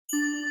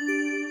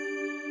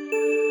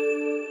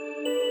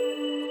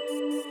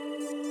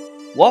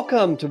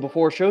Welcome to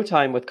Before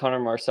Showtime with Connor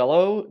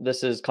Marcello.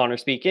 This is Connor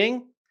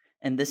speaking.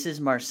 And this is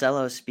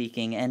Marcelo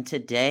speaking. And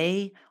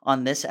today,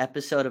 on this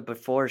episode of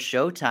Before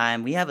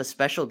Showtime, we have a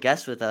special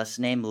guest with us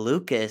named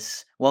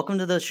Lucas. Welcome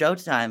to the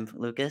Showtime,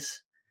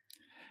 Lucas.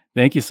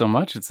 Thank you so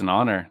much. It's an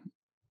honor.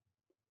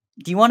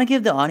 Do you want to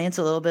give the audience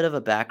a little bit of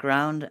a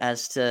background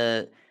as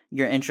to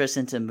your interest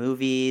into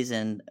movies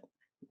and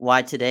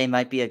why today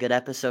might be a good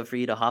episode for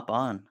you to hop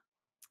on?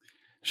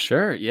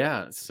 Sure,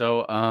 yeah.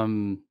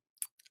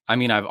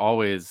 I've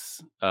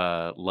always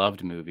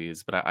loved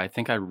movies, but I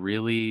think I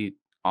really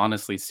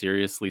honestly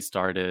seriously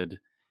started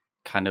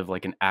kind of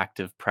like an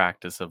active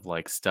practice of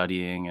like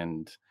studying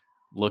and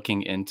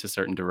looking into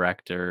certain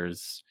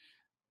directors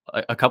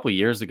a couple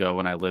years ago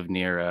when I lived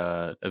near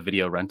a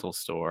video rental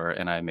store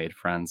and I made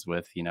friends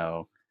with,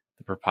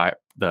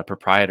 the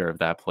proprietor of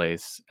that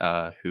place,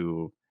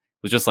 who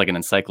was just like an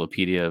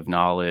encyclopedia of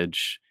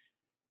knowledge,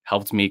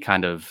 helped me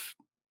kind of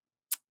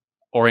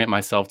orient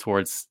myself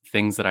towards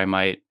things that I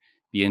might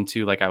be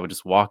into. Like I would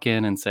just walk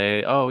in and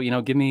say, "Oh,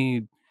 give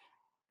me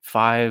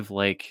 5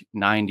 like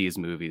 90s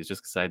movies,"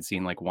 just because I'd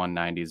seen like one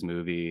 90s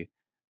movie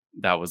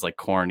that was like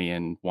corny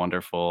and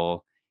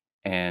wonderful.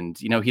 And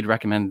he'd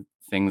recommend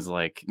things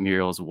like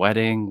Muriel's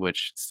Wedding,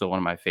 which is still one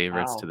of my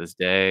favorites to Wow. this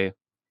day.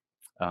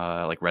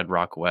 Like Red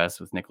Rock West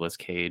with Nicolas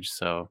Cage.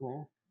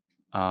 Cool.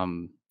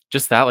 Um,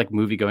 just that like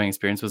movie going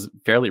experience was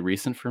fairly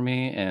recent for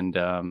me,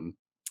 and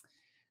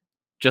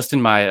just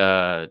in my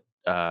uh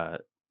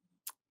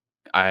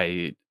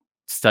I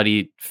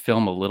studied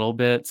film a little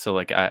bit, so,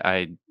 like,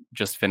 I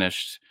just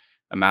finished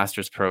a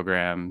master's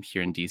program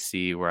here in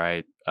DC where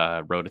I,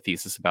 wrote a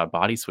thesis about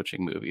body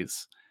switching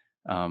movies,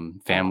 Wow.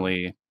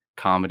 family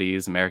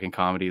comedies, American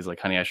comedies like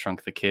Honey, I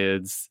Shrunk the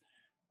Kids,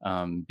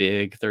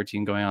 Big,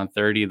 13 Going on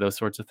 30, those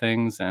sorts of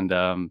things, and,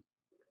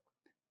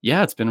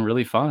 yeah, it's been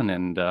really fun,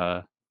 and,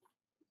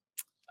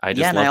 I Yeah,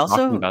 just and I love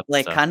talking also about this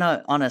like stuff. kind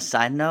of on a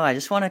side note, I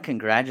just want to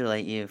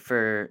congratulate you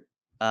for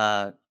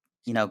uh,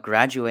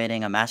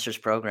 graduating a master's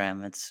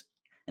program. It's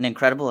an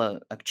incredible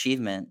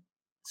achievement.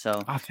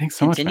 So Oh, thanks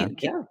so much, man.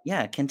 Yeah.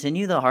 yeah,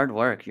 continue the hard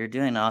work. You're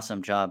doing an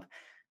awesome job.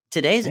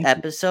 Today's Thank you.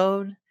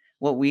 episode,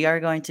 what we are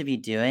going to be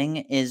doing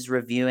is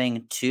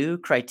reviewing two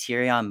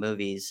Criterion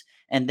movies.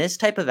 And this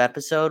type of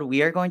episode,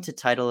 we are going to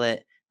title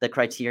it the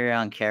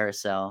Criterion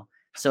Carousel.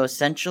 So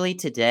essentially,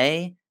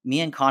 today,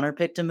 me and Connor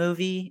picked a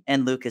movie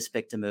and Lucas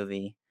picked a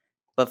movie.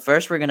 But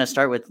first, we're going to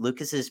start with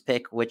Lucas's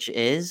pick, which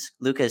is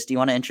Lucas. Do you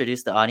want to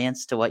introduce the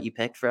audience to what you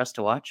picked for us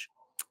to watch?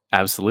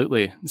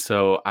 Absolutely.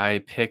 So I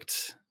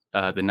picked the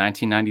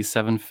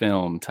 1997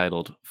 film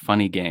titled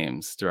Funny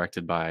Games,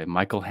 directed by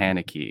Michael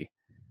Haneke.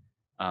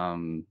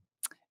 Um,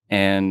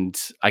 and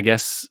I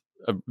guess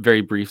a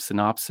very brief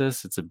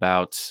synopsis, it's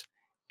about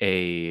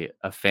a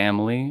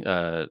family,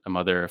 a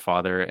mother, a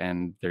father,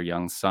 and their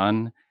young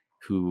son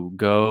who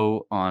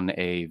go on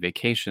a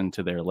vacation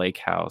to their lake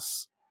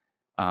house.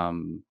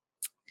 Um,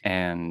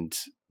 and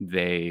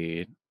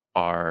they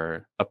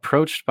are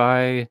approached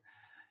by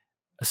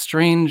a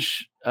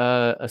strange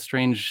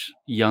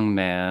young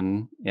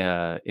man,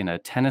 in a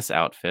tennis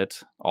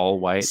outfit, all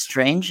white.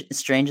 Strange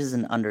is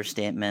an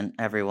understatement,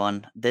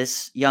 everyone.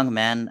 This young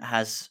man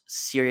has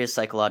serious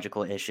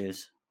psychological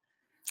issues.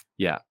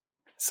 Yeah.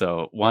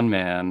 So one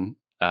man,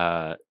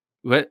 what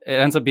it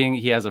ends up being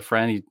he has a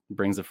friend, he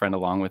brings a friend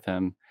along with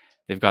him.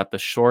 They've got the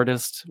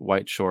shortest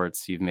white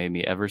shorts you've made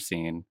me ever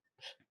seen.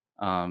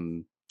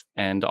 Um,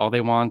 and all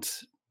they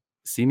want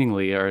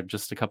seemingly are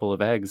just a couple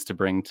of eggs to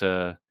bring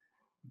to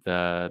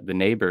the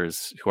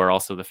neighbors who are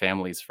also the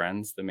family's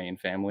friends, the main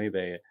family.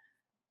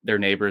 They're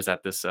neighbors at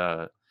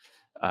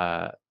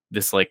uh,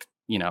 this like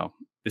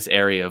this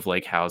area of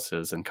lake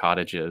houses and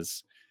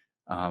cottages.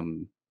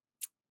 Um,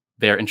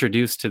 they're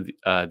introduced to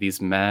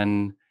these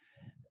men.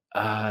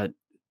 Uh,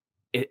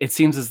 it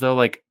seems as though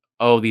like,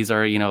 oh, these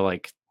are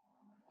like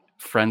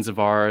friends of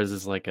ours,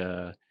 is like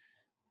a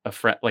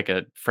friend, like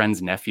a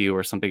friend's nephew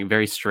or something.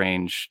 Very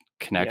strange Yeah,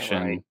 right.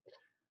 connection.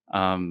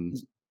 Um,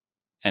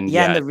 and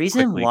Yeah, yeah, and the it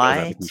reason quickly goes out why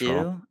of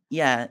control. too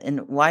yeah,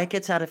 and why it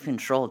gets out of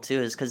control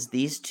too is because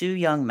these 2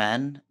 young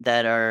men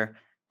that are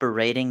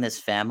berating this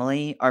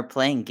family are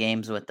playing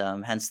games with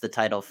them, hence the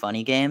title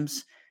Funny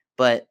Games.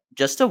 But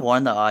just to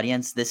warn the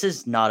audience, this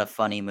is not a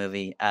funny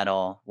movie at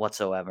all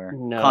whatsoever.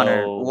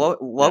 Connor, No,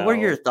 what were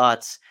your no.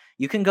 thoughts?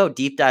 You can go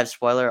deep dive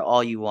spoiler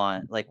all you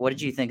want. Like, what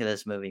did you think of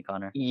this movie,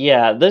 Connor?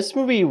 Yeah, this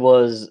movie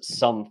was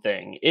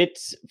something.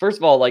 It's first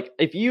of all, like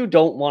if you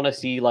don't want to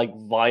see like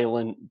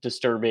violent,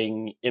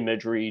 disturbing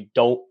imagery,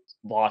 don't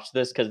watch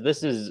this because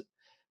this is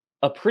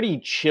a pretty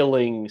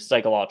chilling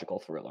psychological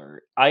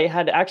thriller. I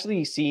had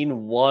actually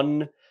seen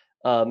one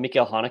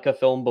Mikhail Haneke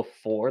film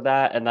before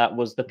that, and that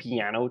was The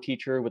Piano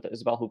Teacher with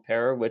Isabelle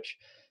Huppert, which,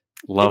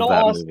 in Love all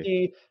that movie.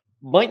 honesty,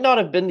 might not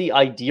have been the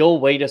ideal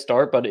way to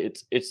start, but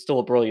it's still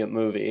a brilliant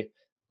movie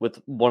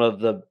with one of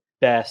the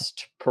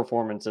best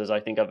performances I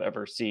think I've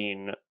ever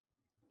seen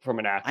from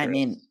an I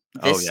mean, actress.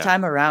 Oh this yeah.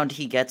 time around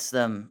he gets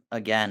them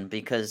again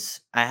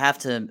because I have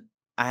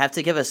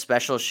to give a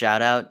special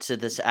shout out to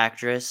this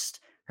actress.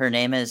 Her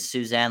name is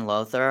Suzanne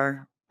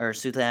Lothar or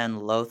Suzanne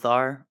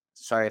Lothar,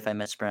 sorry if I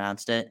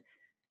mispronounced it. All good.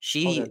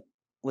 She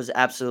was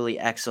absolutely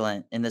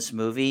excellent in this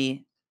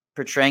movie,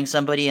 portraying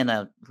somebody in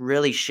a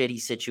really shitty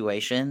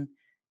situation,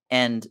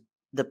 and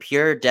the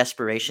pure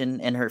desperation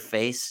in her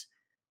face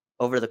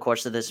over the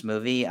course of this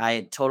movie,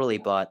 I totally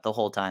bought the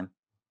whole time.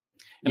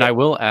 And I Yeah,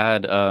 will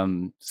add,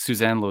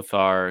 Suzanne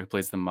Lothar, who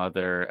plays the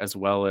mother, as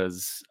well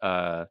as,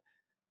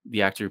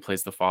 the actor who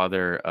plays the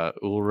father,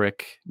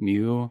 Ulrich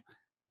Mew,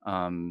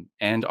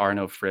 and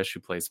Arno Frisch, who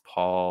plays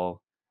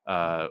Paul,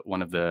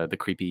 one of the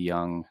creepy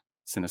young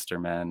sinister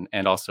men,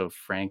 and also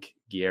Frank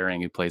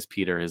Giering, who plays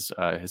Peter,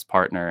 his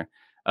partner.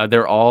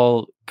 They're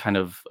all kind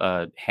of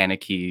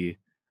Haneke,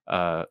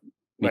 uh,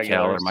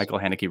 Mikhail or regulars. Michael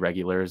Haneke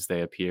regulars.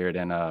 They appeared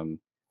in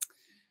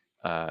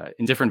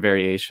different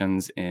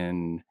variations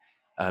in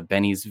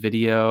Benny's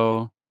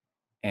video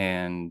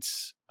and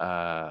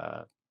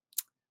uh,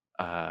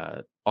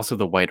 also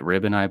The White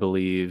Ribbon, I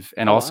believe,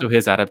 and Oh, also wow.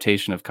 his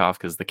adaptation of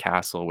Kafka's The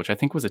Castle, which I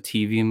think was a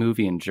TV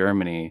movie in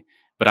Germany,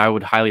 but I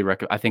would highly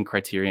recommend. I think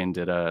Criterion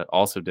did a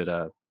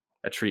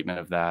treatment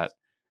of that,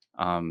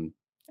 um,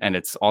 and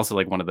it's also,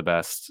 like, one of the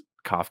best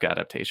Kafka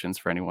adaptations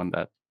for anyone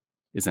that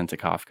is into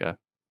Kafka.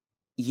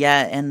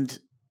 Yeah, and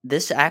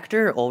this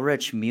actor,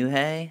 Ulrich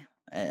Muhe,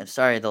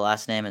 sorry, the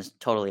last name is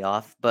totally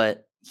off,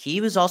 but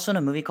he was also in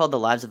a movie called The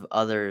Lives of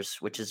Others,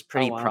 which is Oh,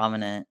 pretty wow.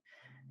 prominent.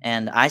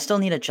 And I still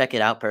need to check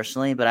it out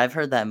personally, but I've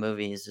heard that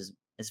movie is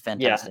Yeah,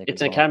 fantastic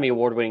it's as an well. Academy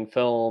Award-winning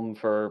film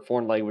for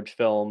foreign language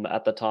film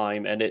at the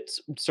time, and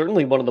it's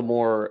certainly one of the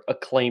more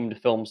acclaimed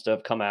films to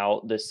have come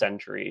out this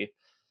century.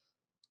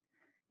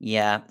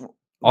 Yeah,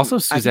 Also, I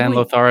think Suzanne we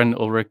Lothar and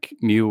Ulrich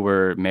Mew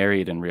were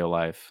married in real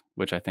life,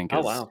 which I think Oh,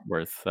 is wow. that's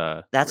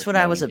worth what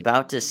I was noting.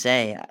 about to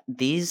say.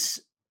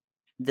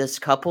 This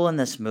couple in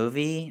this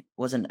movie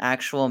was an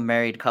actual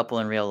married couple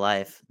in real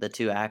life, the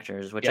two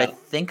actors, which I Yeah.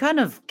 think kind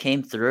of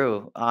came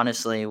through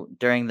honestly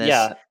during this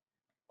Yeah,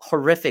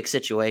 horrific it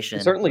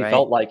situation, certainly right?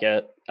 felt like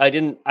it.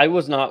 I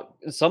was not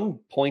some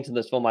points in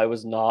this film, I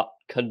was not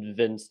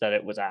convinced that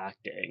it was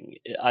acting.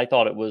 I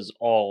thought it was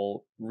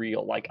all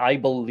real. Like, I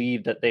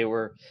believed that they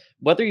were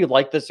whether you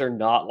like this or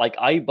not, like,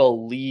 I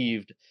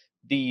believed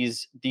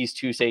these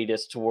 2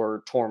 sadists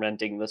were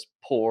tormenting this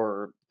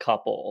poor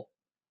couple.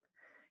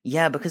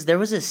 Yeah, because there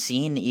was a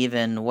scene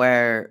even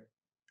where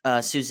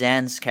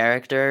Suzanne's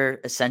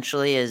character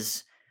essentially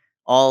is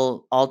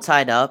all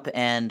tied up,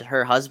 and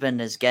her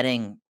husband is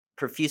getting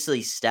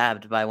profusely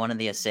stabbed by one of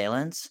the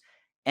assailants,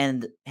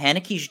 and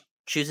Haneke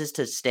chooses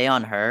to stay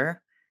on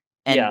her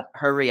and Yeah.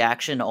 her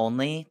reaction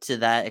only to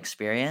that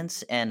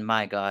experience, and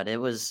my God, it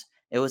was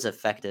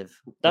effective.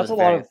 It That's was a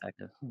lot very of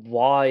effective.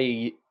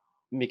 why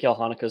Mikhail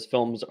Haneke's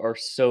films are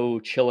so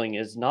chilling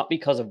is not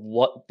because of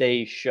what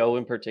they show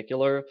in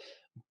particular,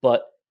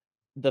 but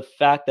the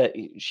fact that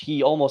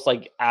he almost,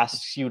 like,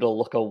 asks you to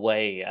look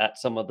away at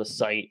some of the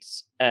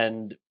sights,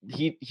 and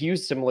he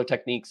used similar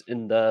techniques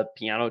in The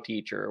Piano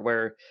Teacher,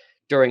 where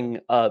during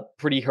a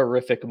pretty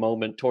horrific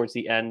moment towards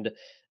the end,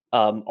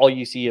 all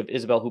you see of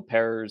Isabelle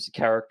Huppert's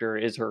character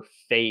is her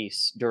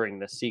face during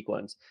this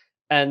sequence,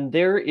 and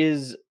there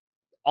is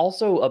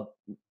also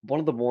a one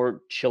of the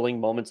more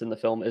chilling moments in the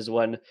film is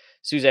when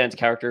Suzanne's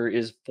character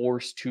is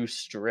forced to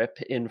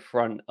strip in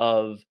front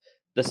of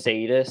the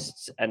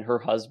sadists and her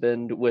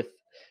husband with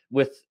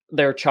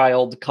their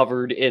child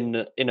covered in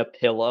a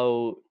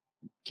pillow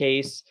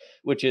case,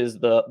 which is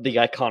the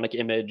iconic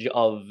image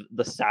of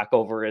the sack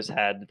over his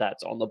head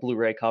that's on the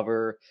Blu-ray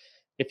cover.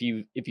 If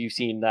you've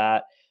seen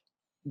that,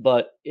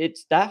 but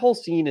it's that whole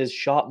scene is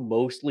shot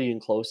mostly in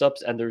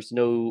close-ups, and there's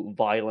no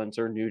violence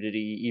or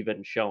nudity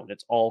even shown.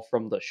 It's all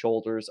from the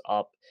shoulders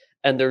up,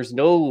 and there's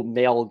no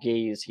male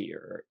gaze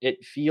here.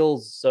 It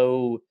feels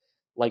so,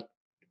 like,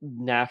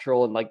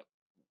 natural and, like,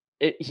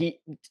 it he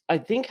I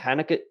think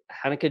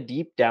Haneke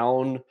deep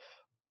down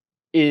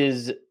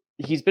is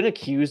he's been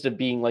accused of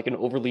being, like, an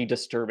overly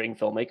disturbing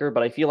filmmaker,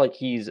 but I feel like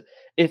he's,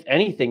 if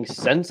anything,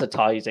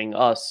 sensitizing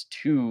us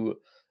to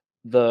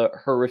the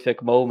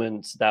horrific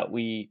moments that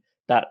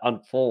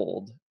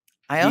unfold.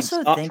 I He's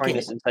also not think trying to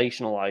it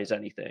sensationalize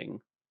anything.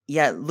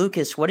 Yeah,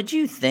 Lucas, what did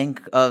you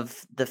think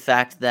of the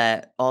fact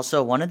that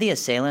also one of the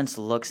assailants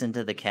looks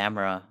into the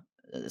camera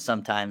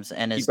sometimes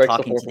and He is breaks the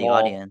talking fourth to the wall.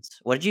 audience?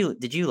 What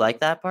did you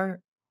like that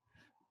part?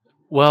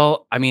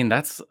 Well, I mean,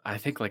 that's I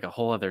think like a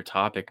whole other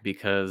topic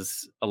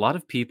because a lot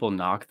of people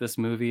knock this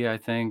movie, I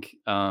think.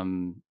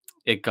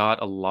 It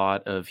got a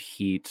lot of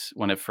heat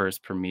when it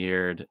first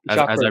premiered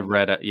Jacques as Rev I've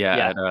read at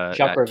Yeah,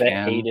 Jacques at Rivette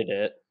Cannes. hated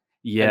it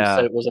and said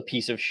Yeah. it was a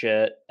piece of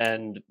shit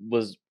and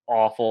was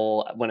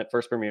awful when it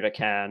first premiered at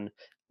Cannes.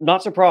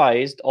 Not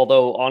surprised,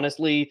 although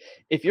honestly,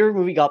 if your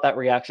movie got that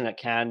reaction at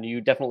Cannes,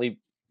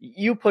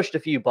 you pushed a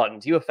few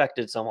buttons, you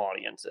affected some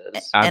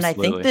audiences. And I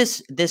think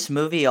Absolutely. this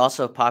movie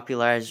also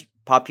popularized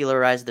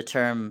the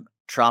term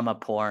trauma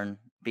porn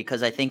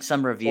because I think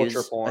some Torture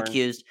reviews porn.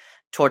 accused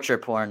torture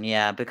porn,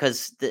 yeah,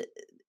 because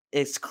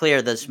it's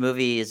clear this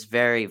movie is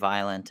very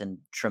violent and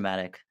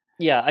traumatic.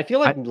 Yeah, I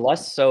feel I like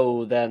less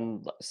so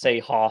than, say,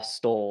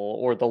 Hostel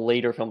or the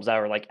later films that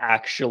are, like,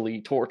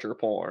 actually torture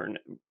porn.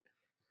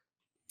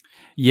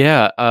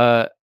 Yeah,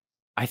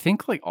 I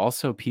think, like,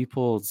 also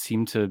people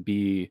seem to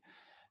be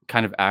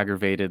kind of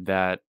aggravated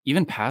that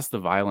even past the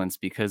violence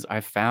because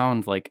I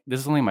found, like this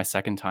is only my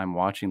 2nd time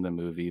watching the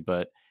movie,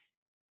 but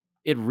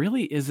it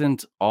really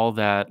isn't all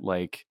that,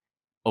 like,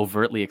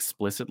 overtly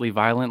explicitly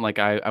violent, like,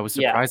 I was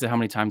Yeah, surprised at how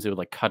many times it would,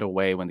 like, cut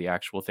away when the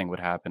actual thing would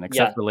happen,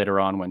 except yeah, for later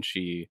on when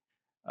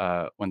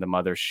when the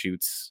mother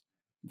shoots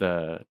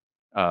the,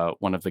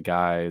 one of the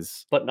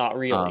guys, but not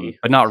really.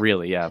 but not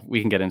really, yeah,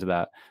 we can get into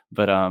that,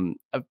 but,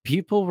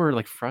 people were,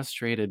 like,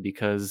 frustrated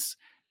because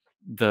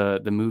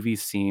the movie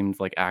seemed,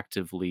 like,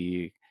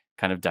 actively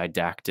kind of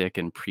didactic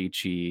and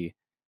preachy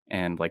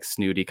and, like,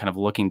 snooty, kind of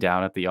looking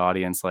down at the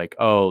audience like,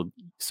 "Oh,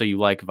 so you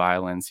like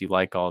violence, you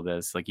like all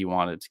this, like, you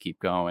want it to keep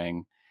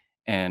going."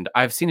 And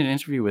I've seen an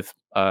interview with,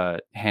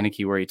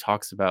 Haneke where he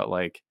talks about,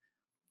 like,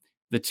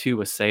 the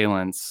 2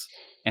 assailants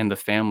and the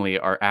family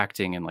are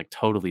acting in, like,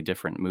 totally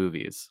different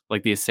movies.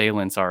 Like, the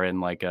assailants are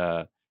in, like,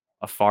 a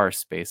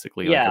farce,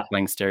 basically, like, they're Yeah,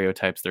 playing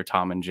stereotypes, they're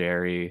Tom and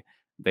Jerry.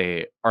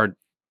 They are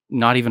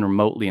not even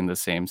remotely in the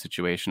same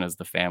situation as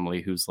the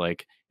family who's,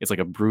 like it's like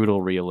a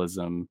brutal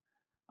realism,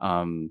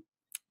 um,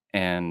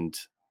 and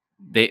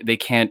they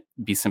can't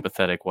be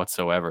sympathetic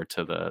whatsoever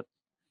to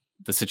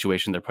the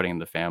situation they're putting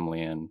the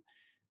family in.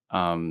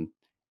 Um,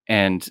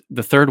 and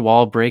the third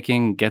wall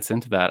breaking gets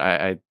into that.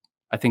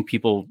 I think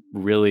people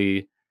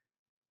really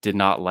did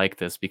not like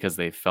this because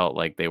they felt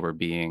like they were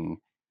being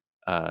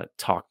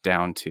talked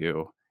down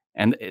to.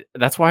 And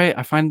that's why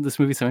I find this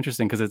movie so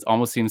interesting because it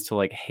almost seems to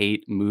like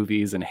hate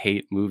movies and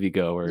hate yeah,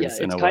 moviegoers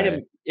in a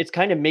way. it's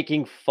kind of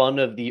making fun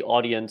of the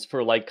audience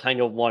for, like,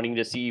 kind of wanting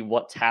to see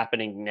what's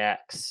happening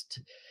next,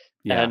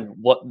 Yeah. and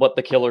what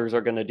the killers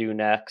are gonna do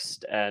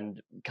next,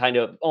 and kind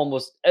of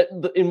almost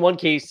in one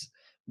case,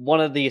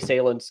 one of the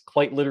assailants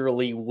quite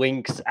literally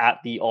winks at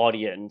the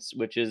audience,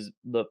 which is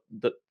the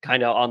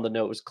kinda on the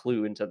nose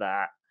clue into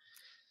that.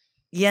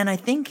 Yeah, and I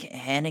think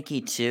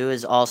Haneke too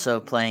is also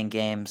playing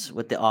games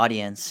with the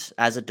audience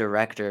as a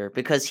director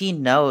because he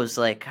knows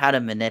like how to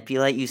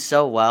manipulate you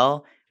so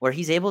well where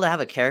he's able to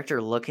have a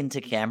character look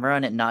into camera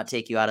and it not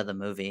take you out of the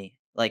movie.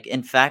 Like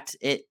in fact,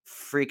 it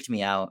freaked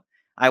me out.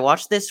 I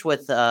watched this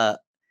with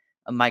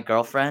my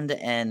girlfriend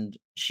and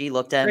she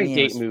looked at Great me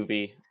and date was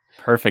movie.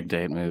 Perfect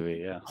date movie.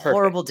 Yeah. Perfect.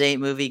 horrible date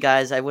movie,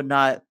 guys. I would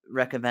not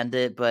recommend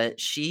it, but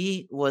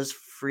she was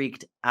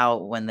freaked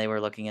out when they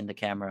were looking into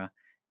camera.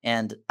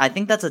 And I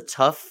think that's a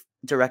tough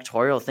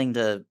directorial thing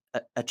to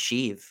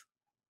achieve.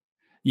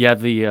 Yeah,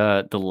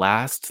 the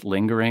last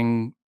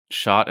lingering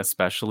shot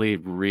especially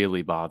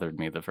really bothered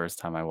me the first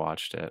time I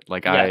watched it.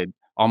 Like, Yeah, I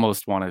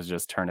almost wanted to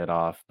just turn it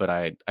off, but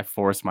I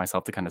forced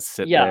myself to kinda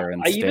sit yeah, there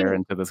and I stare even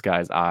into this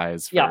guy's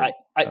eyes yeah, for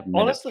a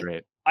minute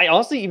straight. I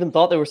honestly even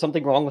thought there was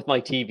something wrong with my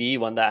TV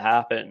when that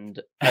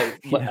happened.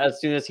 Yeah.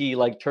 As soon as he,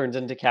 like, turns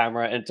into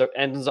camera and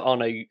ends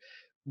on a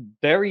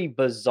very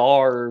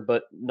bizarre,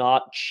 but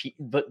not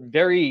but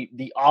very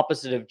the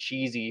opposite of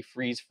cheesy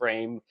freeze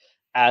frame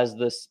as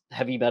this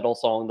heavy metal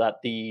song that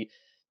the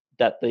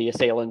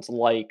assailants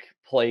like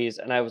plays,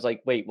 and I was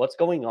like, "Wait, what's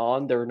going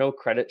on? There are no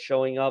credits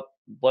showing up.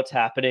 What's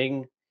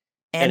happening?"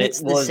 And And it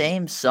it's the was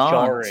same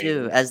song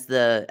too jarring as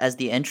the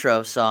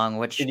intro song,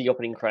 in which the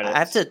opening I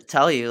have credits. to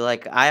tell you,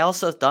 like, I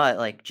also thought,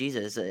 like,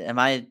 Jesus, am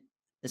I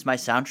is my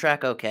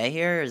soundtrack okay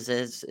here? Is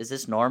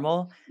this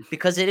normal?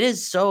 Because it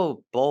is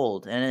so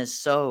bold and it is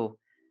so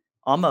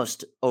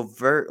almost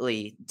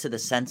overtly to the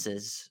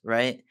senses,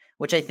 right?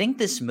 Which I think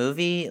this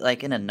movie,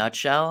 like in a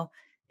nutshell,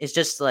 is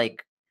just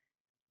like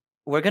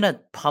we're gonna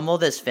pummel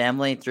this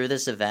family through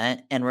this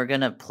event and we're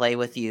gonna play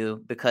with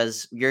you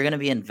because you're gonna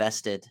be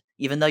invested,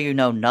 even though you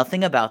know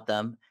nothing about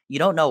them. You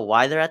don't know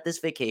why they're at this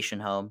vacation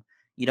home.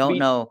 You don't We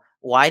know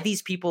why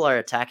these people are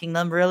attacking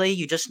them really.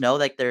 You just know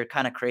like they're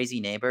kind of crazy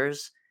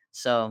neighbors.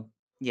 So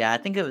yeah, I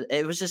think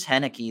it was just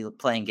Haneke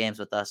playing games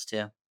with us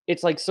too.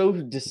 It's, like, so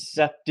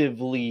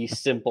deceptively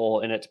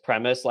simple in its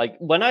premise. Like,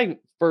 when I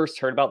first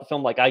heard about the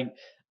film,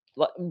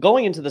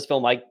 going into this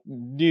film, I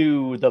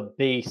knew the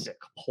basic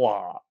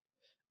plot,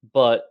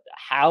 but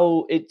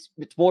how it's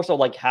more so,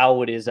 like,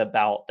 how it is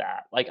about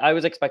that. Like, I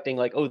was expecting,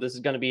 like, "Oh, this is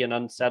gonna be an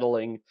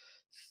unsettling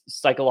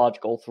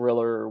psychological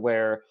thriller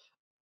where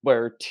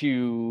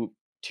 2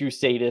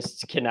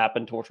 sadists kidnap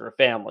and torture a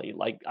family."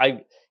 Like,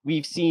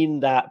 we've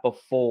seen that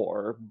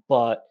before,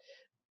 but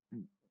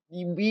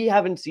we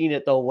haven't seen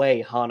it the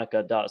way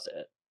Hanukkah does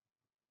it.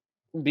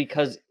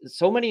 Because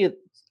so many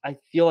I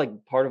feel like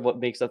part of what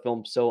makes the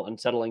film so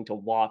unsettling to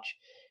watch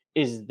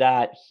is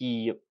that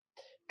he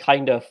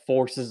kinda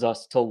forces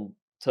us to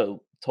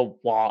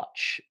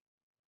watch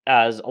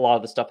as a lot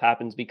of the stuff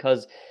happens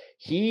because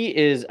he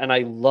is and I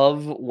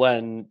love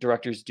when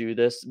directors do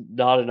this,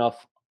 not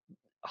enough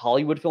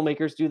Hollywood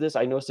filmmakers do this.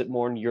 I notice it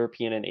more in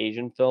European and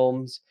Asian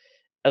films,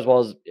 as well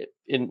as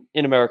in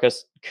America,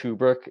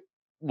 Kubrick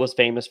was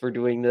famous for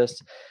doing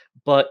this,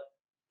 but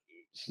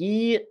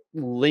he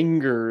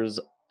lingers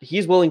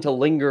he's willing to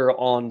linger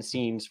on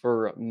scenes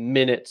for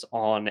minutes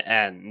on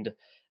end,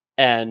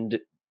 and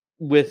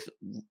with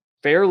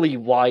fairly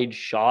wide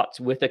shots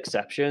with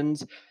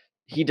exceptions.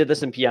 He did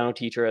this in Piano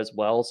Teacher as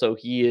well, so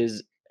he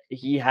is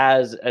he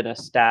has an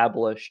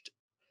established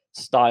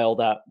style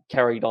that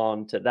carried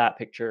on to that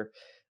picture,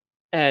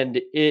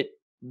 and it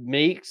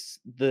makes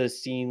the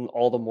scene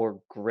all the more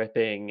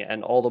gripping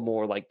and all the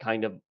more, like,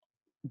 kind of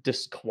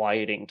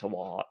disquieting to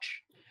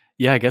watch.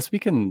 Yeah, I guess we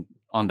can,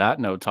 on that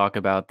note, talk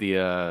about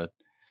the,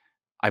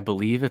 I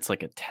believe it's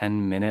like a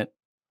 10-minute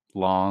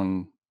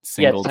long Yeah, it's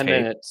single 10 take.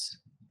 minutes.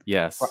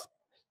 Ri Yes.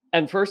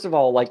 and first of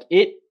all, like,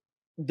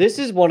 this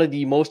is one of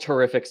the most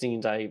horrific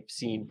scenes I've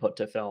seen put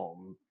to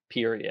film,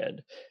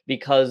 period,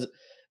 because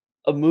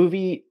a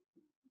movie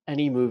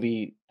any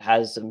movie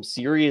has some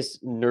serious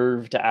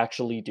nerve to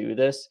actually do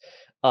this.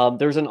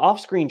 There's an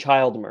off-screen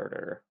child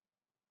murder,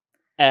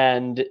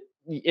 and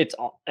it's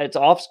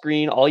off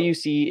screen. All you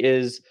see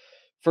is,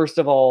 first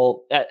of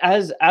all,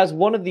 as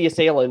one of the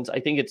assailants, I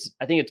think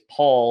it's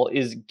Paul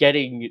is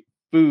getting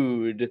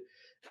food,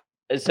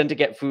 is sent to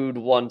get food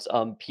once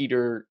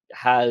Peter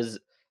has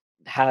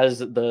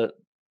the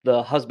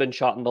husband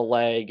shot in the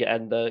leg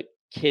and the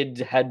kid's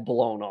head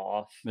blown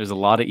off. There's a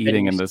lot of And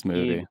eating you in this see,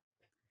 movie.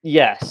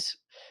 yes,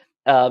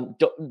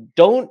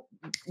 don't,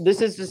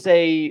 this is to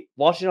say,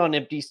 watch it on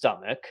empty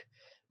stomach.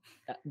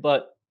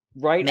 But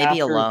right Maybe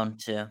after, alone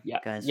too, yeah,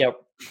 guys. yeah,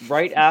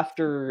 right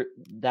after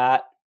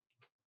that,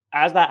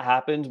 as that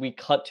happens, we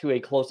cut to a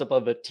close up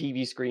of a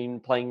TV screen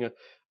playing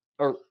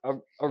a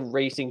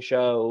racing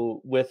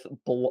show with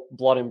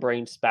blood and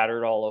brains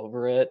spattered all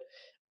over it.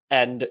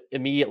 And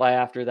immediately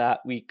after that,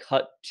 we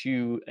cut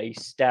to a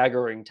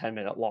staggering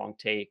 10-minute long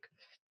take,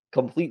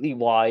 completely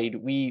wide.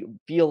 We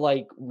feel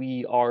like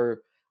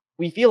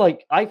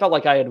I felt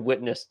like I had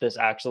witnessed this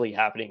actually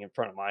happening in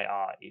front of my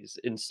eyes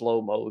in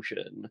slow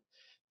motion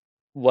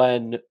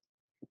when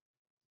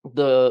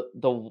the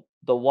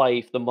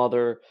wife, the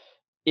mother,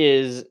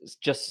 is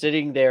just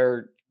sitting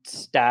there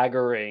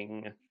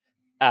staggering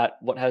at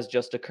what has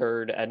just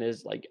occurred and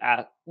is like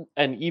at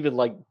and even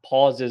like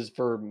pauses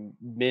for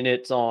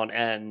minutes on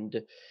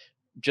end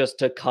just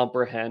to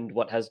comprehend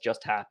what has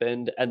just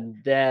happened, and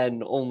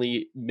then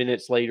only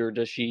minutes later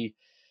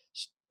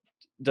s-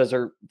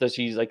 does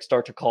she like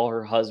start to call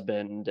her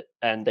husband,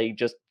 and they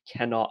just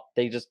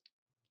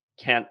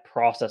can't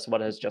process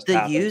what has just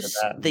happened to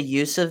The them.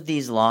 use of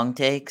these long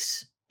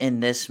takes in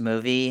this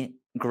movie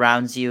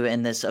grounds you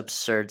in this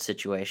absurd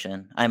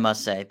situation, I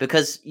must say,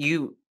 because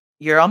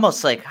you're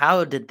almost like,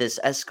 how did this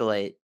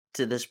escalate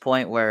to this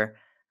point where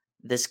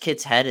this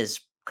kid's head is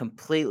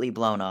completely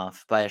blown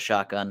off by a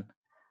shotgun?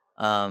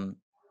 Um,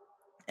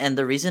 and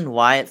the reason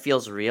why it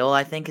feels real,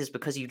 I think, is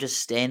because you just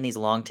stay in these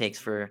long takes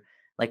for,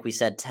 like we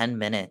said, 10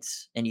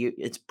 minutes, and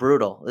it's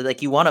brutal.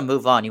 Like, you wanna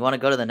move on, you wanna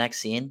go to the next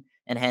scene,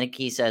 and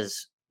Haneke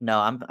says, "No,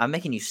 I'm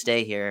making you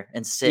stay here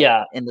and sit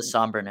Yeah, in the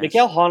somberness."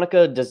 Mikhail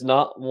Hanukkah does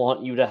not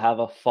want you to have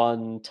a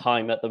fun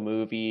time at the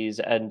movies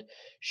and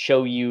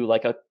show you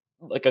like a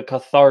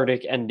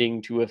cathartic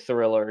ending to a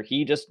thriller.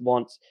 He just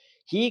wants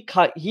he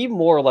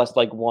more or less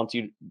like wants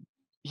you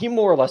he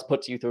more or less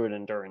puts you through an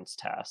endurance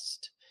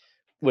test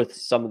with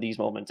some of these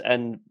moments.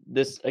 And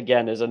this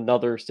again is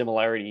another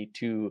similarity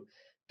to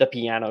the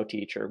piano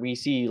teacher. We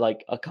see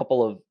like a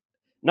couple of,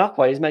 not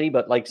quite as many,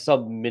 but like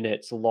some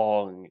minutes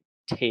long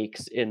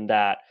takes in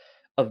that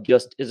of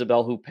just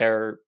Isabelle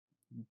Huppert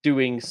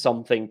doing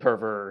something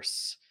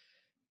perverse.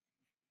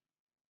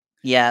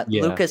 Yeah,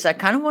 Yeah. Lucas, I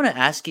kinda wanna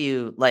ask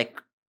you,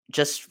 like,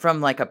 just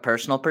from, like, a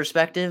personal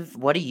perspective,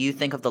 what do you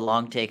think of the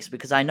long takes?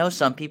 Because I know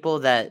some people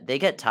that they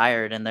get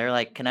tired and they're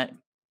like, "Can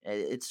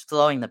it's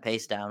slowing the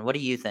pace down." What do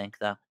you think,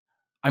 though?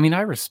 I mean,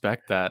 I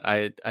respect that.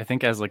 I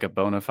think as, like, a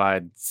bona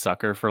fide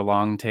sucker for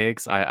long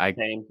takes, I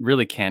Same.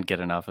 really can't get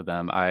enough of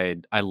them. I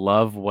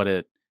love what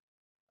it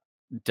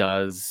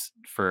does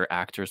for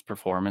actors'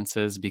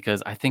 performances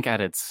because I think at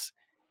its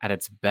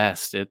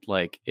best,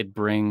 it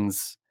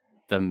brings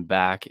them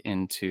back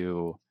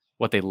into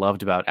what they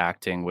loved about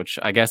acting, which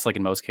I guess, like,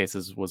 in most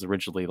cases was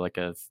originally like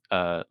a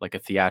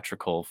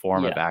theatrical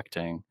form of Yeah,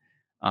 acting.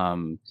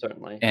 Um,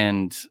 certainly.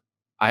 and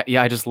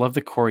I just love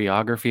the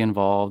choreography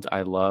involved.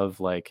 I love,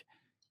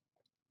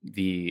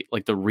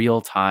 the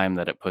real time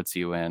that it puts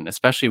you in,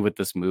 especially with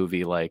this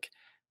movie. Like,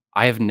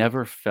 I have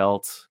never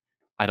felt,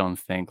 I don't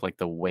think, like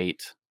the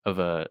weight of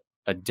a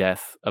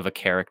death of a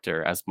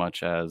character as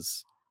much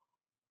as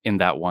in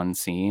that one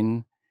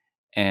scene.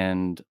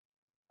 And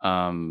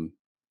um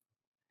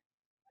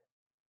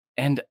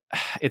and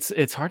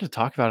it's hard to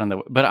talk about in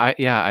the, but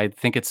I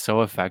think it's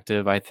so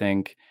effective. I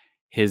think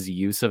his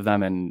use of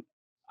them, and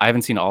I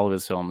haven't seen all of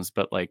his films,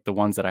 but like the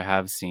ones that I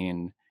have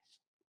seen,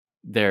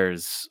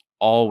 there's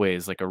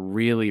always like a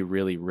really,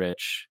 really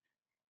rich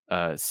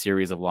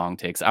series of long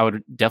takes. I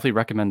would definitely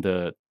recommend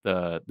the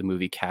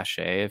movie Cache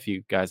if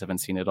you guys haven't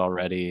seen it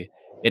already.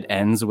 It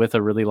ends with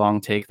a really long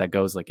take that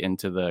goes like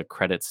into the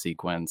credit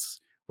sequence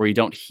where you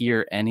don't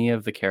hear any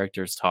of the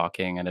characters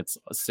talking, and it's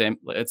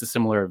a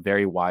similar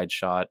very wide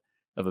shot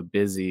of a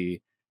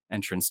busy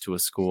entrance to a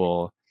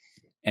school,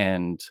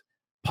 and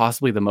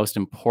possibly the most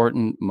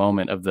important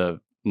moment of the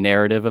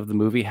narrative of the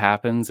movie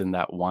happens in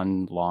that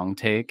one long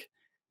take,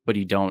 but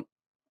you don't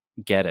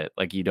get it.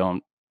 Like, you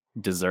don't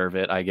deserve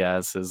it, I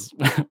guess, is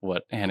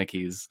what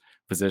Haneke's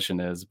position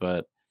is,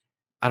 but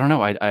I don't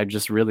know, I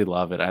just really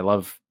love it. I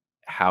love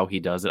how he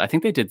does it. I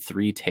think they did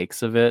 3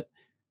 takes of it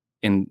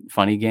in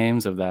Funny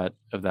Games of that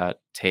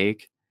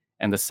take,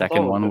 and the I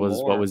thought it second would have one been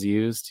was what more. was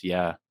used.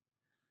 Yeah,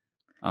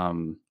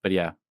 but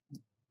yeah.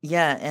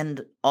 Yeah,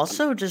 and Um,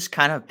 also just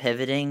kind of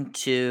pivoting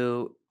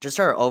to just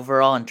our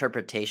overall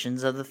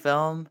interpretations of the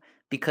film,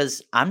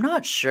 because I'm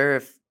not sure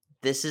if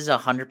this is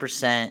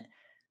 100%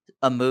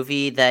 a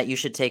movie that you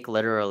should take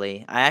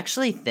literally. I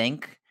actually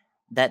think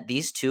that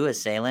these two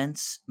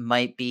assailants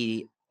might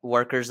be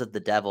workers of the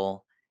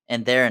devil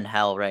and they're in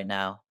hell right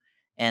now.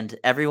 And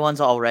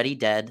everyone's already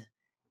dead.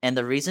 And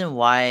the reason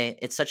why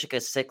it's such like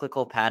a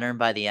cyclical pattern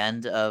by the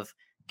end of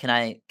can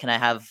I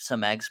have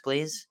some eggs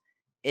please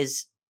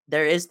is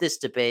there is this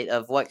debate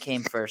of what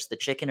came first, the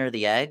chicken or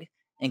the egg?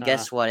 And uh,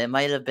 guess what? It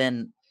might have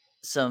been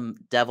some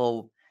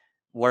devil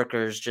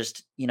workers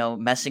just,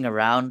 messing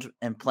around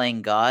and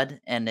playing God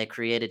and they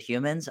created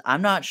humans?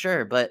 I'm not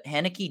sure, but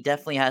Haneke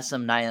definitely has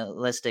some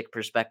nihilistic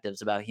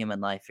perspectives about human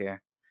life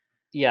here.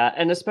 Yeah,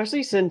 and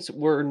especially since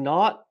we're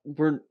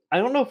I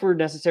don't know if we're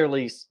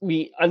necessarily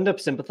we end up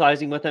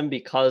sympathizing with him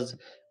because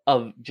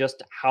of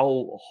just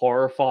how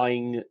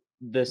horrifying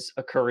this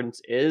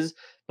occurrence is,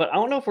 but I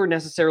don't know if we're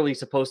necessarily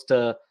supposed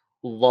to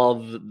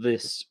love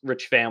this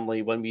rich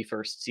family when we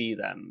first see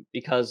them,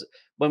 because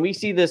when we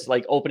see this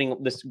like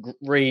opening this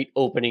great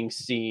opening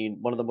scene,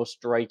 one of the most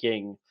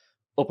striking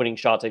opening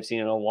shots I've seen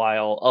in a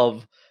while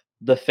of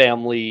the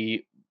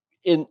family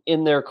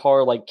in their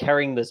car like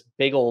carrying this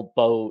big old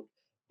boat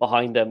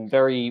behind them,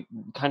 very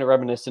kind of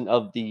reminiscent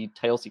of the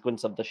title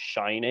sequence of The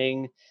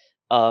Shining.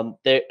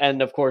 They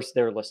and of course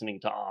they're listening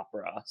to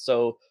opera.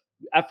 So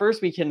at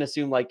first we can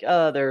assume like,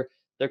 they're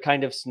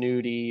kind of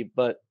snooty,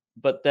 but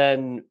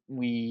then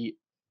we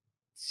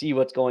see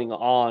what's going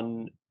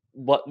on,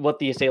 what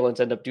the assailants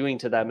end up doing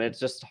to them. It's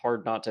just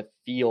hard not to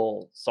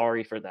feel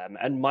sorry for them.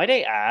 And might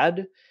I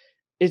add,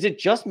 is it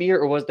just me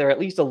or was there at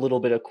least a little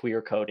bit of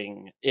queer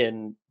coding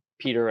in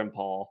Peter and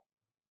Paul?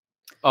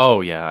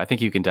 Oh, yeah, I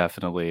think you can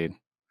definitely,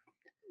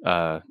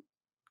 uh,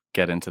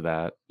 get into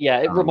that. Yeah,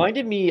 it Um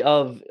reminded me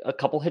of a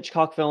couple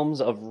Hitchcock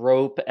films of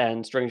Rope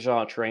and Stranger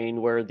on a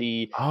Train where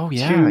Oh,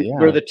 yeah,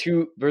 yeah.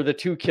 the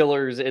 2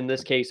 killers in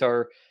this case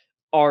are,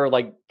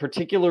 like,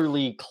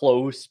 particularly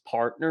close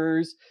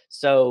partners.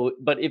 So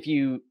but if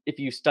you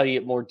study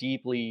it more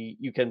deeply,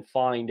 you can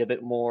find a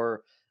bit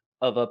more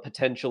of a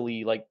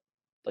potentially, like,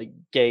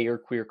 gay or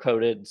queer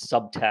coded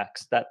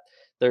subtext that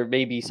there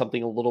may be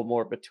something a little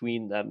more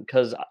between them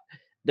 'cause,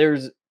 there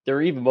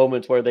are even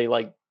moments where they,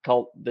 like,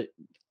 call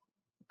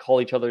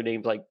each other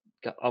names like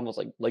almost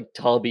like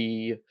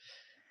Tubby.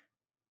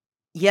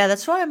 Yeah,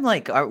 that's why I'm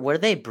like, were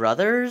they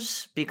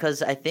brothers?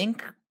 Because I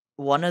think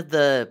one of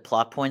the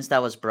plot points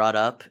that was brought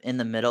up in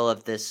the middle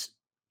of this,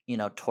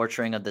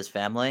 torturing of this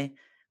family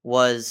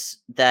was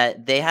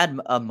that they had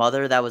a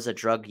mother that was a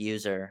drug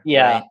user,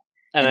 Yeah, right?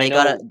 and And I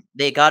know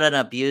they got an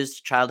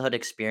abused childhood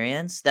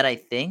experience that I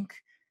think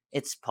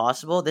it's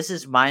possible. This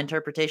is my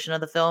interpretation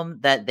of the film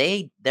that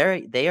they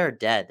are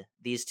dead,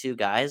 these two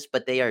guys,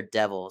 but they are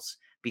devils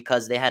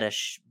because they had a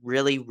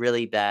really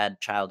really bad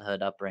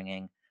childhood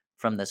upbringing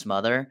from this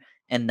mother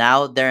and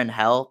now they're in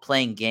hell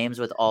playing games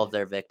with all of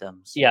their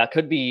victims. yeah, it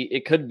could be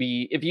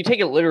if you take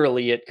it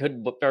literally, it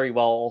could very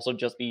well also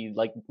just be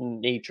like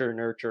nature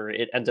nurture.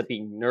 It ends up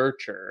being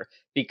nurture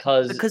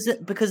because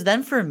Because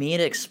then for me,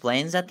 it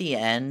explains at the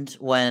end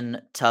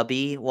when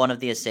Tubby, one of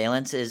the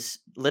assailants, is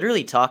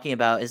literally talking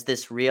about, "Is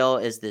this real?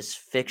 Is this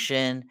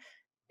fiction?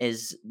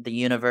 Is the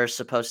universe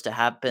supposed to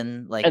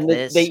happen like and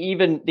this?" they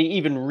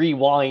even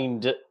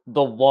rewind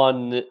the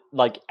one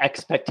like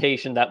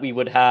expectation that we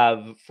would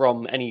have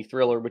from any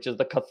thriller, which is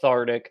the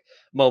cathartic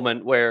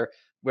moment where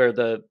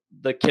the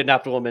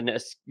kidnapped woman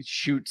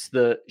shoots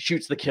the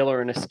killer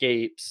and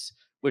escapes,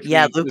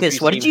 Yeah, which Lucas,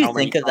 we've what did seen you how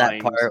many think of that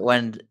times, part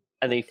when,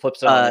 and then he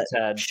flips it on its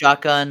head.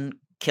 Shotgun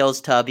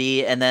kills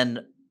Tubby and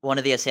then one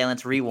of the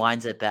assailants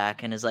rewinds it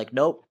back and is like,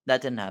 "Nope,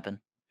 that didn't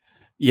happen."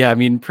 Yeah, I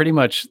mean, pretty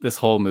much this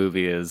whole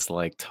movie is,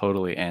 like,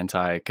 totally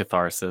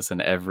anti-catharsis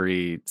in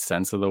every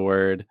sense of the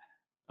word.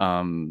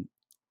 Um,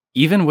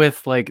 Even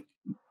with, like,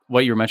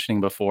 what you were mentioning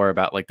before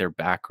about, like, their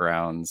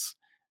backgrounds,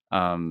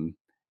 um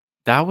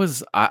that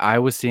was I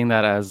was seeing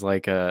that as,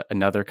 like,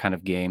 another kind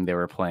of game they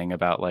were playing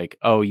about, like,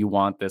 "Oh, you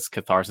want this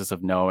catharsis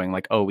of knowing,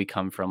 like, oh, we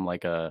come from,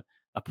 like, a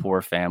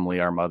poor family,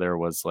 our mother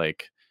was,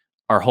 like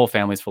our whole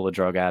family's full of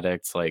drug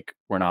addicts, like,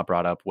 we're not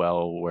brought up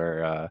well,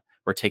 we're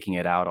taking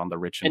it out on the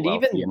rich and And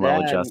wealthy even and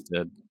then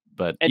well-adjusted."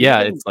 But, and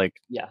yeah, even it's like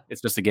yeah.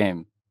 it's just a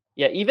game.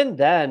 Yeah, even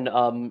then,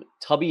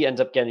 Tubby ends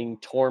up getting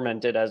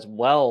tormented as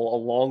well,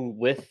 along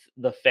with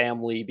the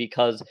family,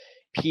 because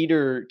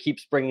Peter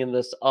keeps bringing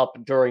this up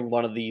during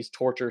one of these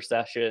torture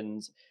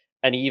sessions,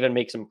 and he even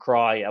makes him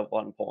cry at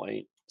one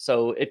point.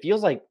 So it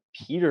feels like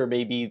Peter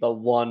may be the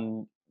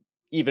one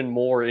even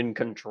more in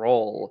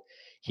control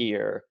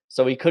here.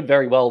 So he could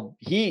very well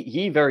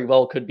he very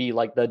well could be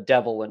like the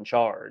devil in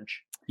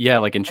charge. Yeah,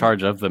 like, in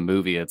charge of the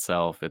movie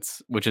itself,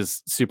 it's which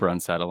is super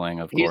unsettling,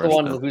 of He's the course,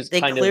 one but who's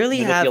They kind of clearly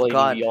have manipulating the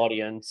God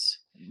audience.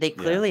 they yeah.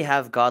 clearly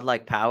have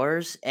godlike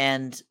powers,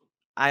 and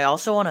I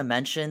also want to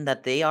mention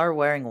that they are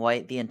wearing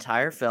white the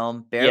entire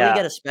film, barely Yeah.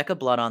 get a speck of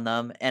blood on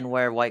them, and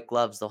wear white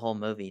gloves the whole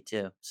movie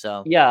too.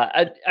 So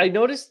Yeah, I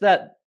noticed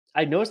that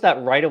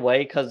right away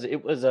because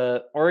it was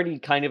a already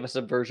kind of a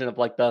subversion of,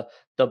 like, the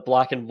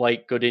black and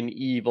white good and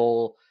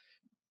evil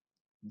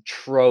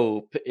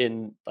trope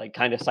in, like,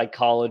 kinda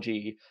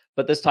psychology,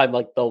 but this time,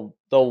 like, the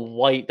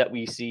white that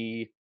we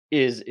see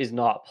is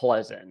not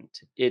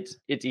pleasant. It's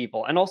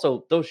evil, and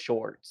also those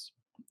shorts.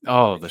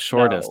 Oh, the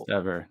shortest No.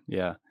 ever,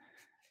 yeah.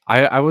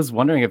 I was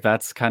wondering if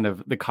that's kind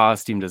of the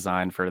costume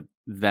design for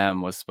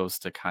them was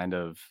supposed to kind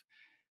of,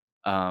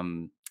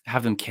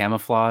 have them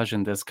camouflage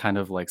in this kind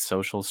of, like,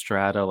 social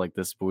strata, like,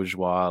 this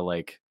bourgeois,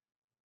 like,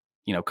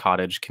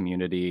 cottage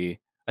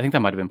community. I think that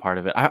might have been part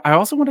of it. I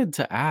also wanted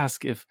to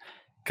ask if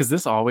because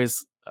this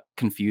always,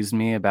 confused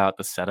me about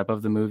the setup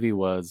of the movie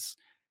was,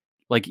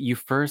 like, you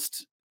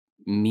first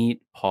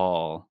meet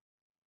Paul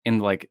in,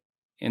 like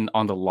in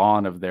on the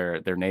lawn of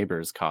their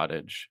neighbor's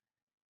cottage,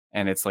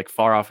 and it's, like,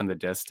 far off in the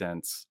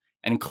distance,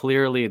 and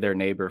clearly their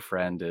neighbor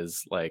friend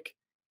is, like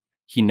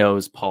he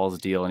knows Paul's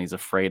deal and he's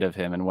afraid of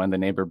him, and when the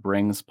neighbor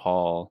brings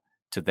Paul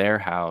to their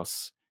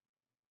house,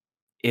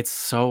 it's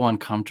so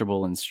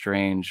uncomfortable and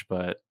strange,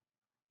 but,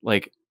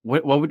 like,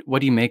 what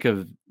do you make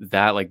of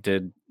that? Like,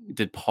 did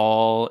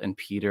Paul and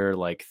Peter,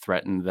 like,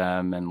 threaten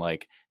them and,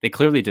 like they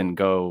clearly didn't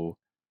go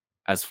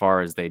as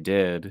far as they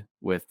did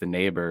with the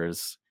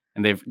neighbors,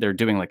 and they're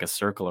doing, like, a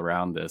circle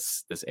around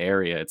this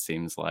area, it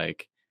seems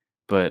like,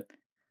 but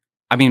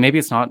I mean, maybe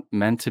it's not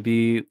meant to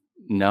be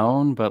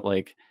known, but,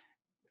 like,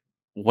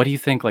 what do you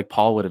think, like,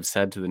 Paul would have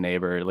said to the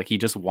neighbor? Like, he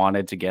just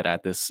wanted to get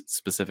at this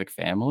specific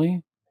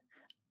family?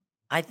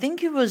 I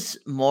think it was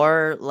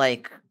more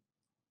like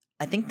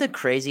I think the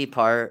crazy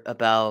part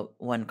about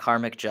when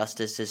karmic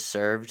justice is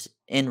served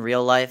in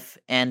real life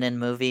and in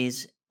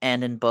movies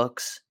and in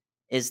books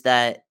is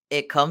that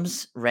it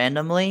comes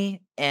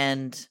randomly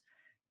and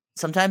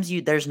sometimes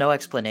there's no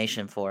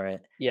explanation for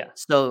it. Yeah.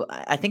 So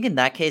I think in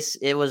that case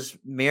it was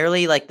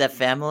merely like the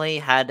family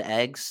had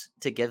eggs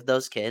to give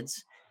those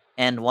kids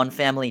and one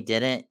family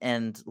didn't,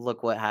 and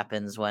look what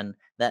happens when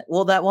that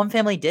one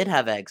family did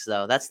have eggs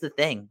though. That's the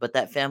thing. But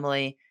that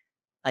family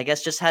I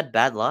guess just had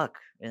bad luck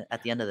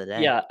at the end of the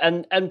day. Yeah,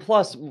 and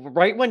plus,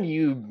 right when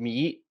you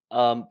meet,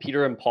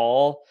 Peter and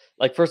Paul,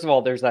 like, first of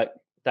all, there's that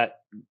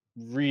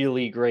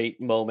really great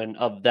moment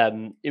of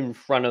them in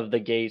front of the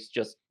gates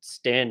just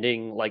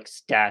standing like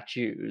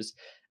statues,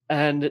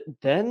 and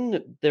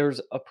then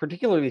there's a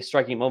particularly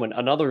striking moment,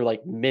 another,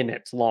 like,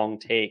 minutes long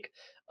take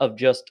of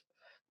just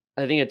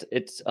I think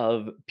it's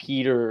of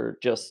Peter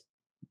just,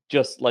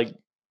 like,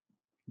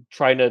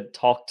 trying to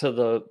talk to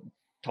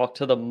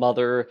the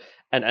mother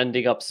and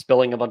ending up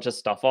spilling a bunch of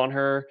stuff on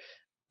her,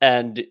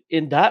 and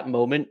in that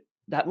moment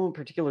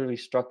particularly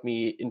struck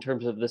me in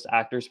terms of this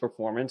actor's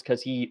performance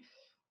because he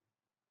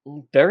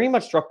very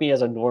much struck me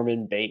as a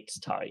Norman Bates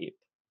type.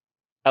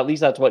 At least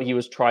that's what he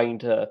was trying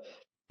to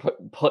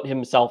put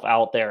himself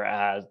out there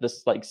as,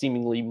 this, like,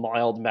 seemingly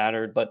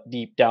mild-mannered but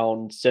deep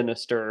down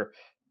sinister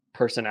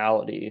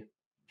personality.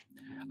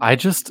 I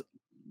just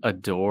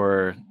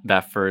adore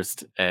that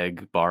first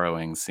egg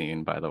borrowing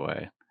scene, by the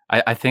way.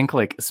 I think,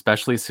 like,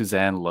 especially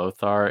Suzanne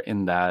Lothar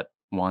in that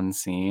one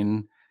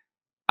scene.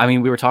 I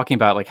mean, we were talking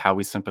about, like, how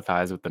we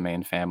sympathize with the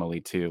main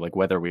family too, like,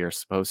 whether we are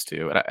supposed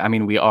to. And I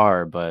mean, we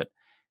are, but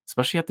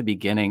especially at the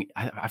beginning,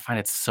 I find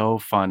it so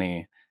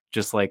funny,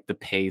 just, like, the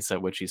pace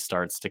at which he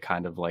starts to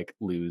kind of, like,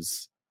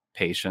 lose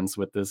patience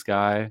with this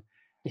guy.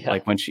 Yeah.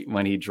 Like,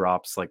 when he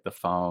drops, like, the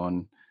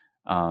phone,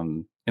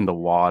 in the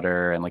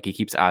water and, like, he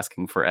keeps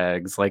asking for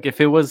eggs. Like, if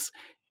And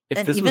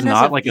this was even as a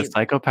not, like, a view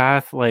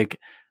psychopath, like,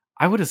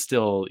 I would have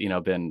still,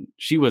 been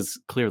she was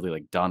clearly,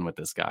 like, done with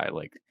this guy,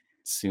 like,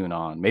 soon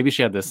on. Maybe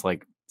she had this,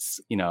 like,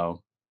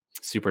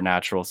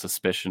 supernatural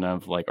suspicion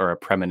of, like or a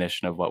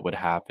premonition of what would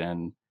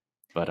happen,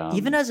 but,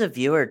 Even as a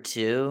viewer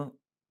too,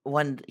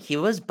 when he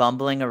was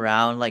bumbling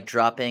around, like,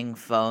 dropping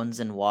phones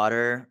in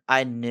water,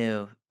 I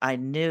knew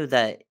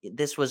that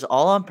this was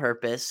all on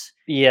purpose,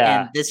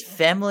 Yeah. and this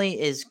family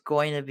is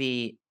going to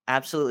be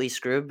absolutely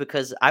screwed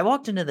because I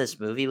walked into this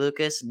movie,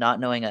 Lucas, not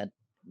knowing a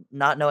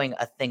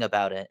thing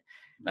about it,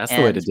 that's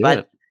the way to and do by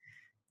it.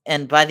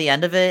 and by the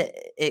end of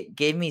it, it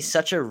gave me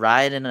such a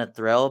ride and a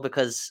thrill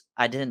because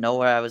I didn't know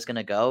where I was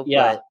gonna go,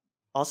 Yeah. but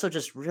also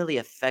just really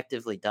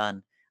effectively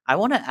done. I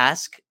wanna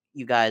ask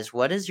you guys,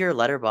 what is your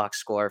letterbox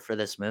score for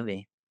this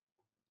movie?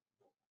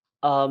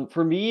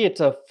 For me,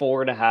 it's a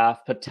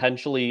 4.5,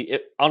 potentially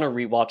on a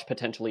rewatch,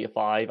 potentially a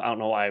 5. I don't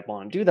know why I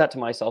want to do that to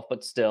myself,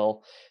 but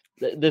still,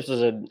 this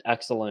was an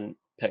excellent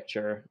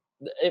picture.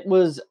 It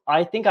was.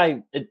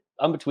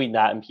 I'm between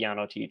that and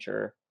Piano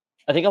Teacher.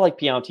 I think I like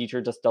Piano Teacher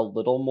just a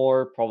little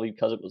more, probably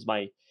because it was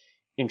my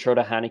intro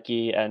to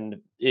Haneke, and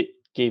it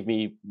gave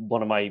me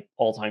one of my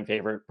all-time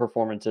favorite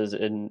performances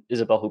in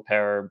Isabelle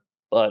Huppert.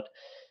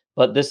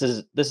 But this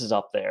is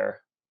up there.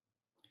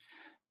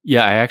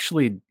 Yeah, I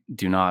actually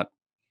do not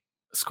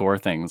score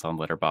things on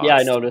Yeah, I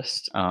Letterboxd.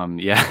 noticed.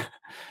 Yeah.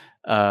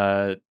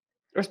 Uh,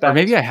 or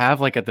maybe Respect. I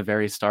have, like, at the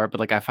very start, but,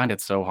 like, I find it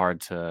so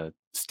hard to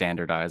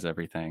standardize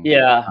everything.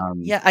 Yeah.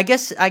 Yeah, I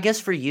guess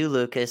for you,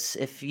 Lucas,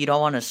 if you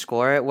don't wanna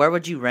score it, where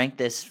would you rank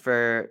this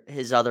for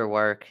his other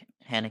work,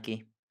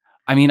 Haneke?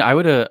 I mean, I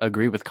would,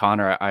 agree with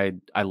Connor.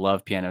 I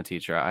love Piano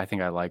Teacher. I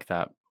think I like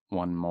that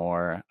one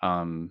more.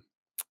 I'm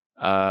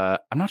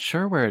not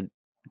sure where it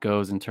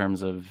goes in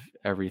terms of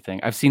everything.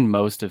 I've seen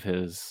most of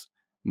his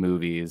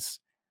movies.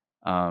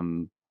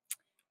 Um,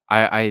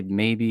 I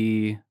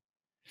maybe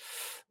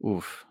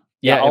oof.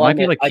 Yeah, Yeah, it I'll might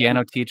be admit like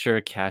Piano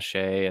Teacher,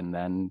 Cachet, and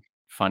then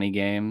Funny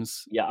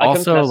Games. I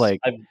Also, confess like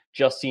I've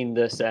just seen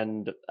this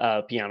and,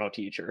 Piano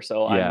Teacher,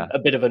 so I'm yeah. a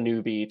bit of a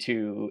newbie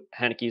to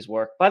Haneke's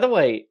work. By the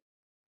way,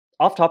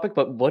 off topic,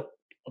 but what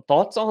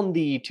thoughts on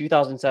the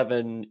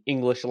 2007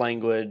 English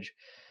language,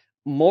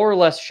 more or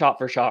less shot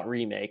for shot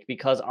remake?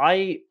 Because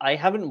I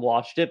haven't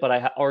watched it, but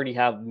I already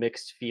have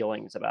mixed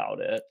feelings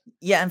about it.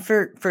 Yeah, and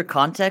for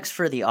context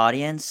for the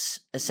audience,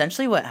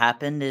 essentially what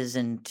happened is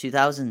in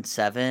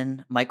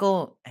 2007,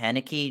 Michael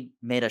Haneke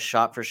made a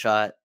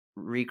shot-for-shot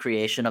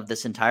recreation of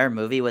this entire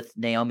movie with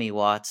Naomi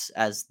Watts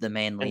as the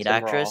main And lead Tim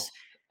Roth actress,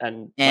 and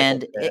Michael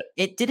and Pitt.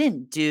 it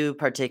didn't do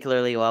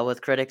particularly well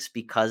with critics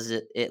because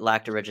it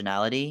lacked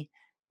originality,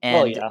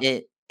 Well, and yeah.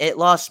 it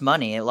lost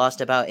money. It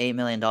lost about $8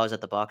 million at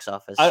the box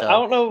office, I so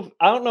don't know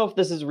I don't know if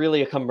this is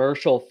really a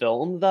commercial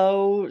film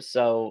though,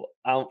 so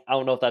I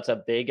don't know if that's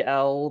a big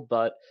L,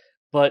 but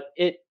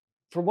it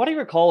from what I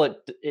recall,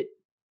 it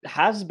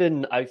has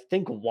been, I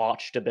think,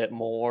 watched a bit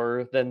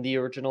more than the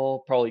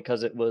original, probably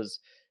because it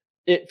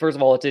first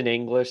of all, it's in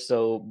English,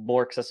 so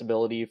more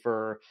accessibility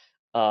for,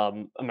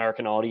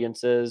 American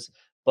audiences,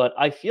 but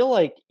I feel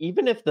like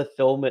even if the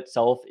film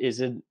itself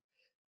isn't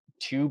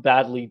too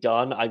badly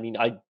done. I mean,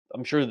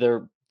 I'm sure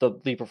the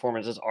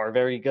performances are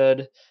very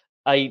good.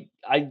 I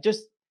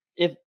just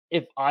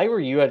if I were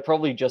you, I'd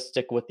probably just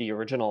stick with the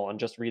original and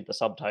just read the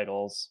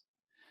subtitles.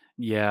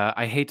 Yeah,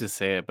 I hate to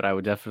say it, but I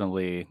would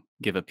definitely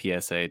give a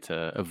PSA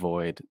to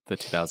avoid the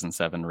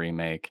 2007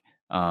 remake.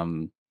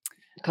 Um,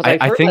 Because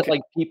I've I heard that think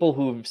like people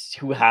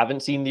who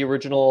haven't seen the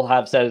original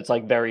have said it's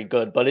like very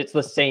good, but it's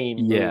the same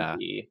yeah.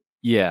 movie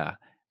Yeah.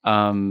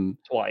 Um,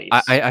 twice.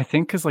 I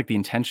think because like, the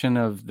intention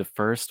of the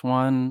first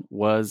one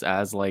was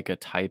as, like, a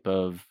type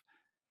of,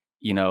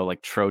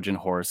 like, Trojan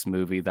horse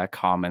movie that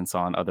comments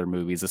on other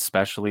movies,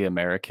 especially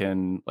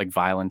American like,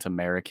 violent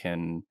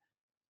American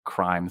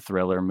crime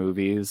thriller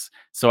movies.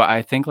 So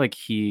I think, like,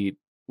 he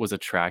was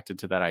attracted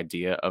to that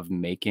idea of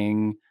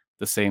making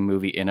the same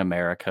movie in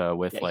America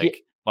with, Yeah,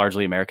 like,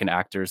 largely American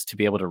actors to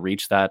be able to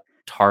reach that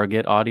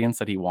target audience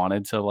that he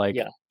wanted to, like,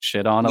 yeah,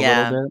 shit on a little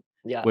yeah. bit,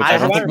 yeah. which I I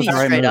As a don't have think to matter of was be the fact,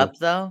 right straight move. up,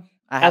 though.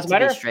 I have to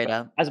be straight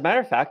up. as a matter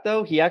of fact,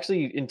 though, he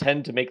actually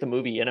intended to make the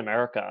movie in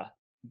America,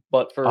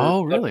 but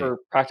Oh, but really? for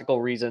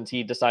practical reasons,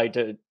 he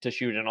decided to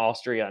shoot in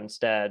Austria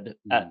instead.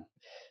 Mm.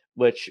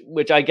 Which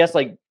I guess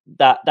like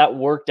that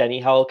worked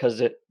anyhow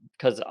because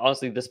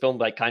honestly, this film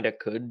like kind of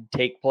could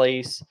take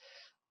place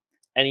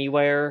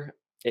anywhere.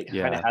 It kind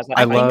of Yeah. has that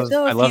I type think of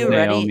though, I if love you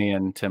already Naomi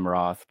and Tim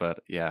Roth, but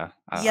yeah,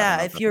 I don't yeah,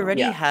 know if about you that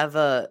already one. yeah have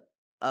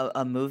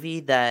a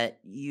movie that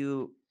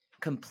you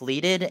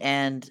completed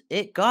and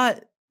it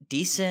got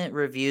decent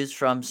reviews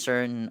from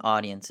certain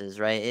audiences,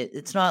 right?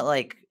 It's not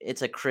like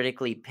it's a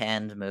critically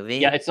panned yeah.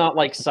 movie. It's not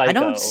like Psycho.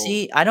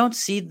 I don't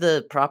see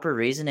the proper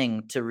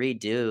reasoning to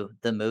redo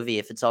the movie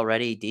if it's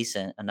already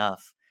decent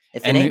enough.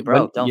 If it And ain't it when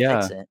broke, don't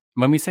yeah, fix it.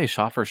 when we say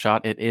shot for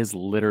shot, it is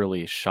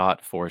literally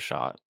shot for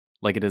shot.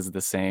 Like, it is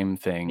the same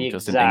The thing,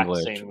 just in exact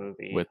English same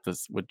movie.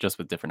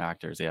 with different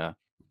actors, yeah.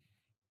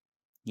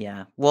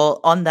 Yeah. Well,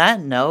 on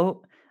that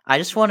note, I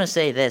just want to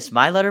say this.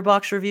 My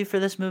letterbox review for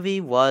this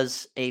movie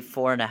was a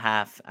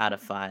 4.5 out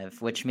of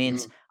 5, which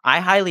means Mhm. I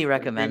highly In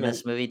recommend agreement.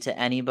 this movie to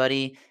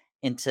anybody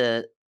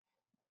into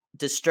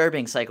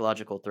disturbing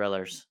psychological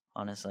thrillers,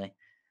 honestly.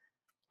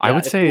 I Yeah, would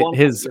if you say want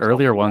to put his yourself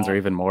earlier through ones are that.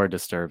 even more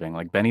disturbing,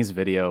 like, Benny's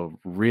Video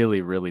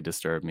really, really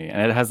disturbed me,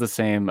 and it has the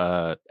same,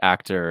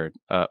 actor,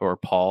 or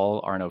Paul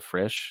Arno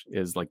Frisch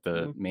is, like,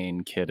 the Mhm.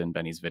 main kid in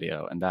Benny's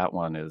Video, and that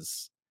one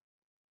is,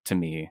 to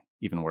me,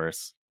 even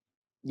worse.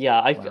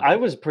 Yeah, Wow. I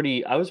was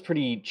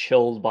pretty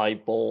chilled by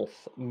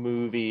both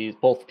movies,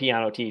 both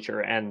Piano Teacher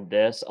and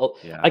this. I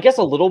Yeah. guess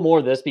a little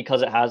more this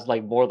because it has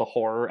like more of the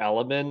horror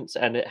elements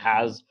and it Mhm.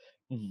 has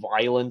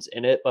violence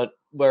in it, but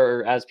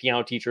whereas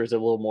Piano Teacher is a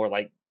little more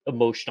like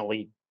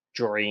emotionally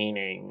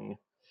draining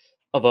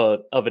of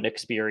an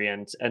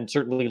experience and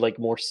certainly like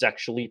more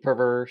sexually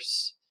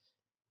perverse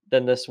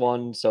than this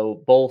one.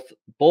 So both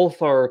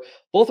are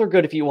both are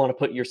good if you want to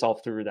put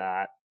yourself through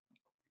that.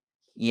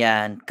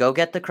 Yeah, and go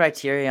get the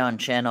Criterion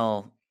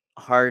channel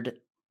hard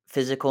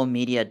physical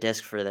media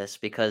disc for this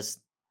because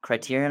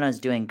Criterion is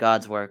doing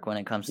God's work when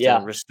it comes to Yeah.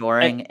 And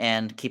restoring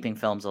and keeping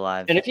films And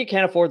alive. if you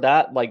can't afford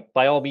that, like,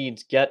 by all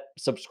means,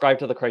 subscribe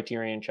to the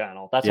Criterion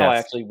channel. That's how I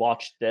Yes. actually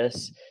watched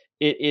this.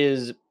 It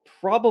is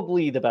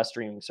probably the best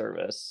streaming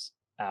service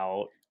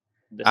out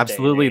this day and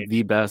Absolutely the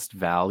age. best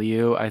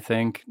value, I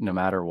think, no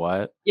matter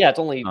what. Yeah,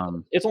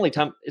 Um, it's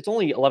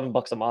only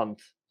 $11 a month.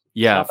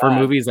 It's yeah, not for bad.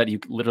 movies that you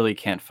literally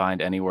can't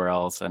find anywhere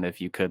else, and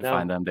if you could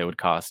find No. them, they would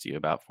cost you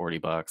about 40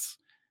 bucks.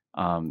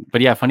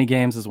 But yeah, Funny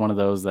Games is one of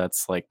those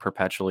that's, like,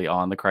 perpetually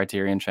on the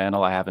Criterion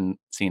Channel. I haven't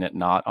seen it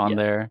not on Yeah.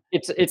 there.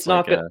 It's It's like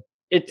not good. a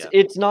It's yeah.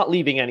 it's not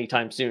leaving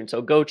anytime soon,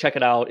 so go check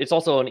it out. It's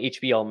also on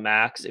HBO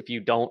Max if you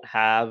don't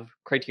have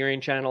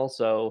Criterion Channel,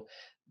 so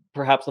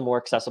perhaps the more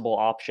accessible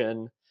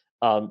option.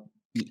 Um,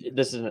 Y-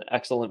 this is an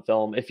excellent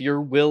film. If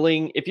you're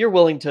willing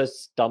to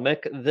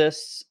stomach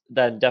this,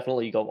 then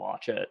definitely go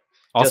watch it.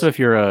 Also, Just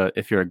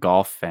if you're a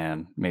golf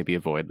fan, maybe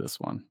avoid this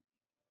one.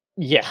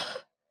 yeah.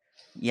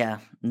 Yeah,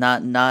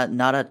 not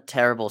a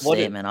terrible What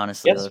it statement,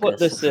 honestly, Guess what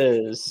Lucas. this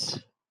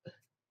is?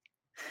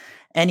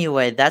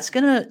 Anyway, that's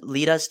gonna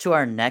lead us to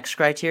our next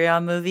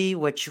Criterion movie,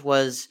 which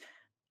was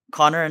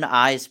Connor and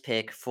I's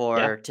pick Yeah,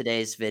 for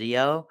today's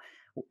video,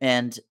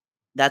 and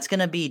that's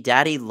gonna be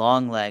Daddy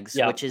Longlegs,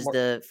 yeah, which is more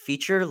the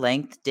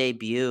feature-length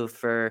debut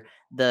for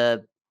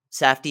the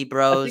Safdie I think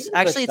Bros. it's their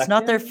Actually, it's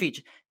not their second?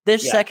 feature their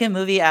Yeah, second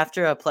movie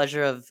after A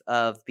Pleasure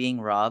of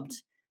Being Robbed,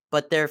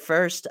 but their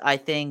first, I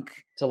think,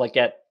 to, like,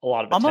 get a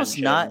lot of almost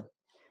not. attention.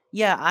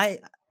 Yeah,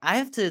 I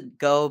have to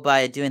go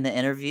by doing the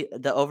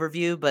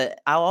overview, but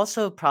I'll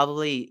also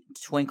probably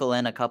twinkle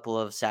in a couple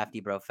of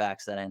Safdie Bro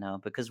facts that I know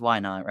because why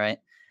not, right?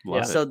 Yeah,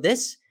 Love it. So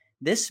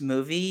this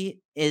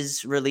movie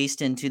is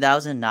released in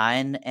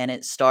 2009 and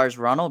it stars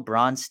Ronald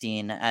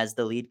Bronstein as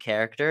the lead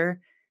character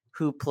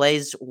who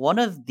plays one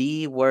of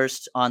the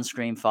worst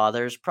on-screen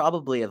fathers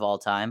probably of all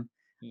time.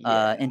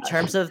 yeah. In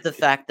terms of the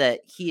fact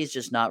that he is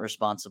just not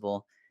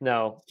responsible.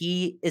 No,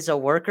 He is a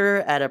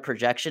worker at a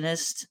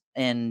projectionist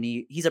and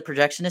he's a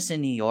projectionist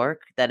in New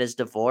York that is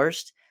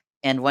divorced,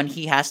 and when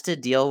he has to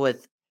deal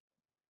with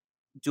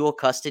dual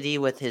custody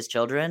with his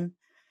children,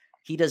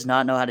 he does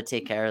not know how to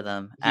take care of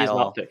them he at is not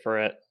all. fit for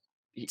it.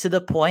 He To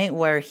the point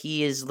where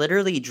he is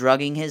literally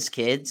drugging his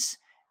kids,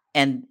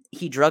 and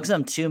he drugs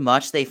them too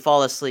much, they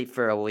fall asleep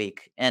for a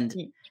week, and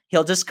he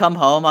he'll just come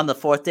home on the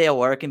 4th day of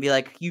work and be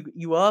like,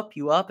 You up?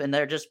 You up?" And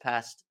they're just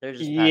passed out.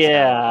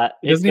 Yeah,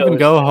 He it doesn't even goes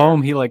go there.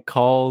 home, he, like,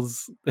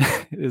 calls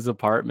his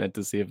apartment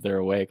to see if they're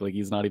awake, like,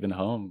 he's not even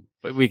home,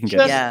 but we can get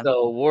to Just that. Yeah.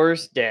 the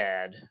worst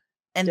dad.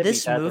 And Deadbeat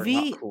this dads are not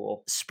movie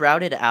cool.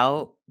 sprouted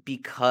out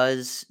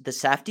because the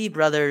Safdie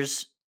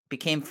brothers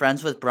became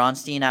friends with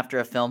Bronstein after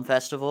a film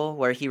festival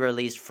where he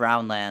released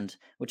Frownland,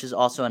 which is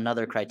also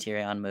another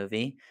Criterion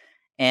movie.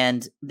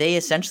 And they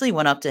essentially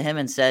went up to him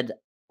and said,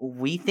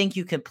 "We think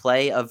you could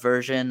play a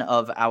version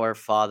of our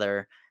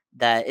father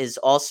that is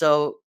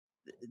also."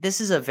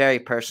 This is a very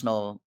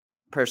personal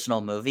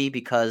movie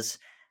because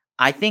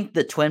I think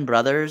the twin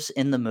brothers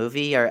in the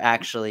movie are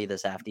actually the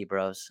Safdie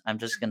bros. I'm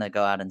just gonna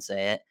go out and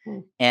say it.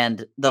 Mm,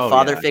 And the Oh,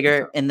 father yeah, I think so.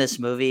 figure in this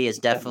movie is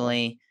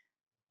definitely. definitely,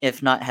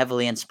 if not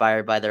heavily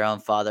inspired by their own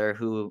father,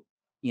 who,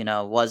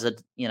 was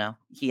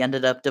he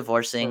ended up A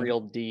divorcing real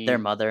their D.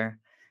 mother.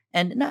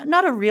 And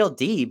not a real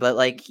D, but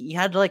like he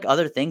had like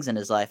other things in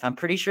his life. I'm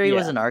pretty sure he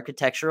was Yeah. an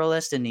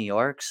architecturalist in New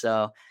York,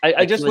 so I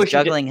like he just was wish he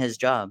did. juggling his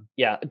job.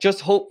 Yeah, I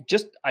just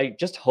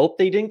hope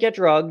they didn't get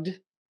drugged.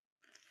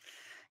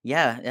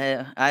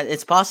 Yeah,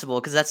 it's possible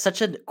because that's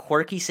such a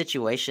quirky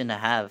situation to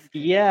have.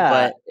 Yeah,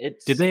 But Did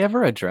it's they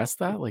ever address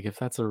that? Like, if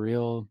that's a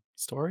real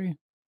story?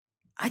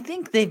 I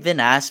think they've been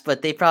asked,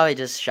 but they probably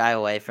just shy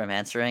away from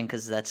answering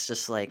because that's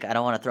just like, I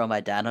don't want to throw my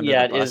dad under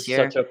yeah, the it bus is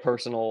such here. a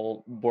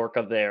personal work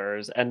of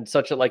theirs and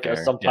such a, like, a Fair,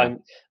 yeah.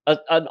 sometime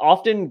an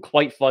often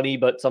quite funny,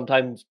 but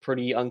sometimes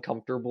pretty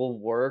uncomfortable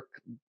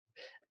work.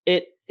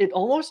 It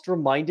almost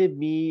reminded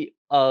me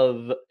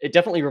of it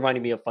definitely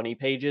reminded me of Funny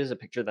Pages, a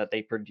picture that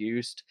they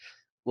produced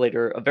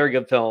later, a very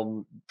good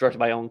film directed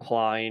by Owen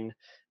Klein,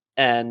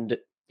 and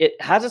it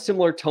has a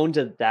similar tone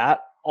to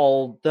that,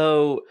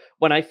 although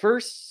when I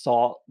first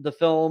saw the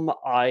film,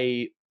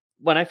 I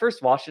when I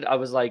first watched it, I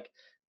was like,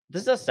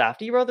 "This is a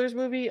Safdie Brothers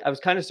movie?" I was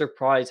kinda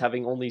surprised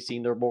having only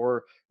seen their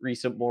more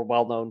recent, more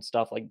well-known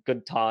stuff like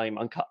Good Time,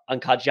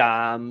 Uncut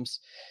Gems.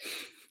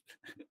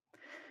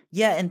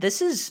 Yeah, and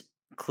this is It's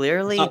not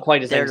clearly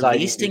quite as their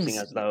least anxiety-inducing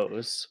as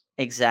those.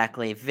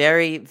 exactly.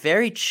 Very,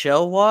 very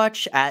chill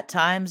watch. At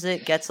times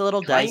it gets a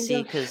little Kind dicey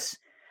of. because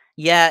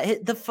yeah,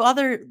 the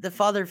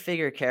father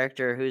figure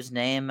character whose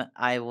name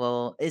I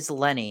will is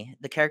Lenny.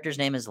 The character's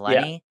name is Yeah,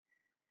 Lenny.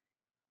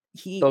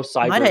 He, those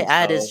might I sideburns,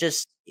 add, though.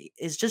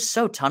 is just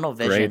so tunnel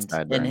Great visioned in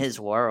sideburns. his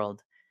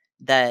world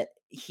that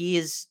he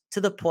is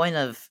to the point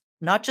of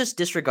not just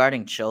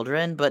disregarding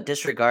children, but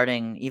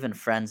disregarding even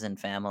friends and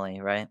family,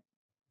 right?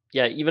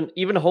 Yeah,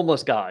 even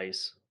homeless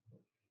guys.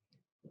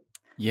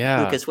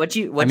 Yeah. Lucas, I what'd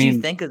you mean,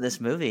 think of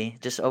this movie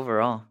just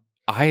overall?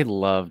 I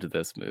loved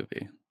this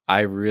movie.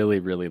 I really,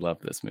 really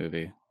loved this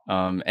movie.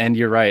 And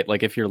you're right,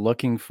 like, if you're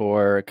looking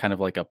for kind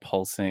of like a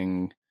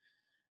pulsing,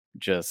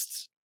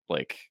 just,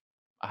 like,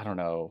 I don't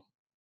know,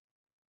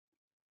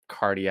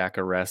 cardiac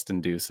arrest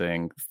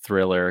inducing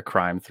thriller,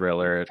 crime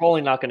thriller.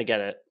 Probably not gonna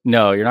get it.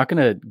 No, you're not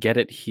gonna get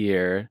it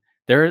here.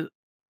 There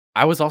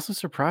I was also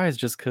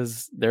surprised just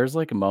because there's,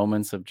 like,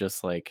 moments of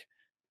just, like,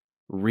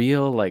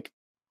 real, like,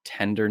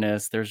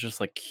 tenderness. There's just,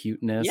 like,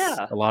 cuteness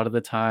Yeah, a lot of the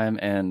time,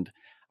 and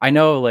I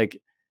know,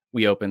 like,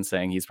 we open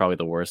saying he's probably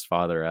the worst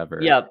father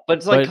ever. Yeah, but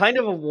it's, like, But kind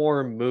of a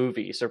warm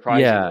movie,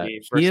 yeah,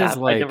 surprisingly, for he is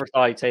I like never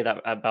thought I'd say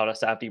that about a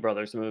Safdie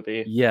brothers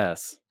movie.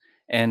 yes.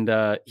 And,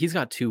 he's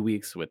got 2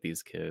 weeks with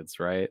these kids,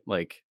 right?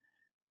 Like,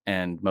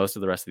 and most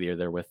of the rest of the year,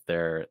 they're with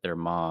their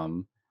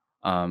mom.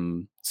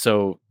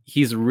 So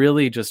he's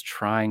really just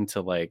trying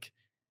to, like,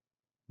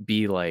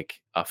 be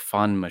like a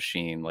fun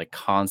machine, like,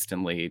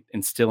 constantly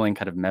instilling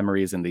kind of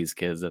memories in these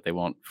kids that they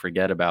won't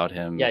forget about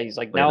Yeah, him he's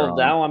like, later on.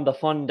 Now I'm the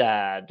fun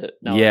dad,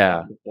 now that I've Yeah.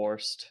 gotten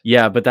divorced."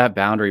 Yeah, but that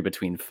boundary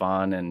between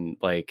fun and,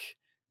 like,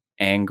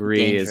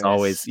 angry is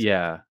always Dangerous.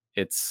 yeah,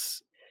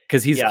 it's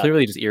because he's Yeah,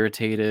 clearly just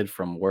irritated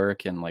from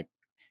work and, like,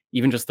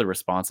 even just the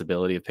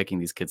responsibility of picking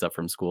these kids up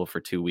from school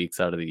for 2 weeks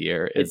out of the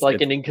year it's is like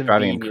it's an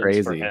driving him inconvenience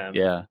for crazy. him.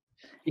 Yeah.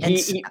 And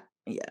He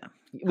yeah.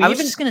 we even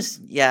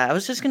I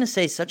was just gonna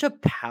say such a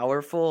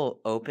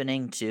powerful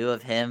opening too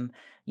of him,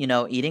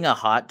 eating a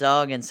hot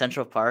dog in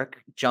Central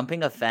Park,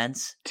 jumping a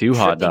fence, 2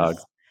 hot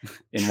dogs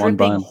in 1 tripping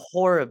bun.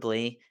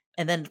 horribly,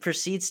 and then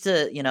proceeds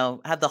to,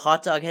 have the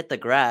hot dog hit the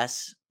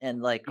grass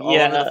and like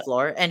all over the Yeah,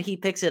 floor, and he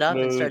picks it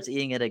up and smooth. starts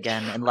eating it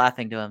again and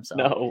laughing to himself.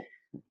 No,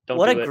 don't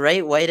What a do it.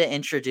 great way to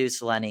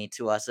introduce Lenny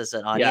to us as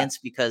an Yeah, audience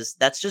because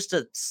that's just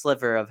a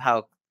sliver of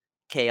how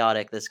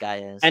chaotic this guy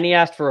is. and he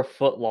asked for a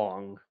foot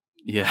long.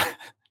 Yeah,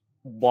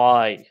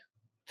 Why?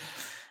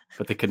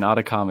 but they could not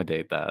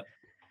accommodate that.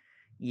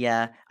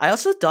 Yeah. I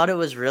also thought it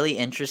was really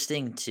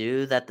interesting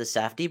too that the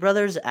Safdie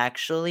brothers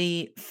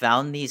actually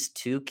found these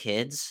two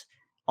kids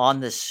on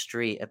the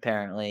street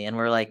apparently and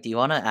were like, "Do you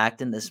want to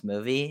act in this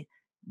movie?"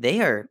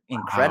 They are Wow.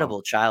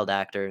 incredible child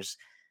actors.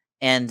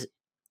 And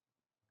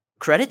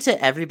credit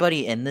to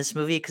everybody in this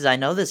movie because I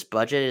know this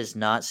budget is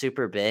not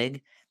super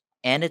big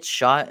and it's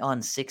shot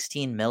on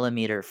 16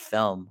 millimeter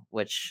film,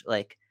 which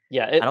like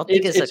Yeah, I don't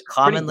think is a it's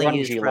pretty commonly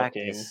used grungy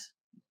looking. practice.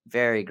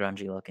 Very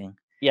grungy looking.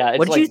 Yeah,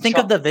 What it's did you like think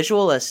of the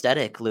visual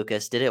aesthetic,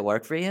 Lucas? Did it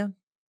work for you?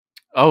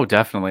 Oh,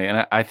 definitely,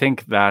 and I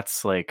think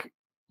that's, like,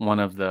 one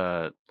of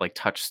the, like,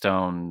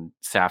 touchstone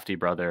Safdie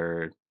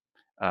brother,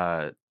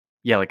 uh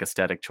yeah, like,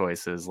 aesthetic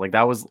choices. Like,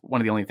 that was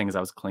one of the only things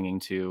I was clinging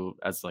to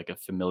as, like, a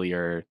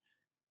familiar,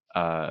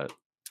 uh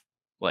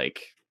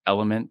like,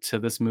 element to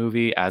this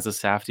movie as a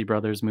Safdie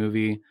brothers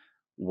movie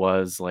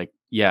was, like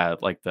yeah,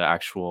 like, the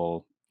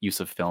actual use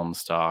of film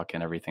stock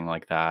and everything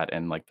like that,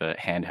 and, like, the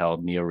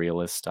handheld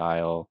neorealist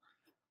style.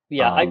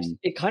 Yeah, I Um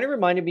it kinda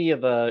reminded me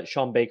of a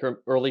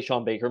early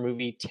Sean Baker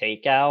movie,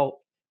 Takeout,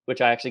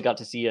 which I actually got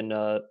to see in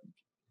a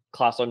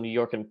class on New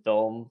York and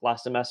film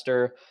last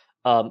semester.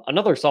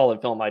 Another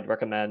solid film I'd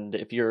recommend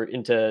if you're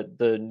into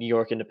the New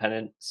York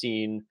independent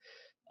scene.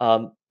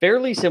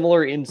 Fairly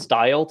similar in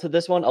style to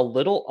this one, a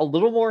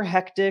little more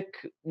hectic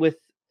with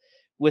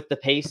the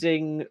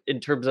pacing in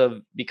terms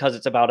of because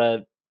it's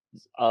about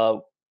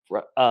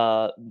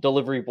a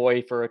delivery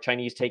boy for a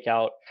Chinese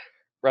takeout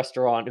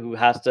restaurant who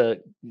has to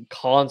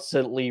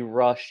constantly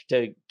rush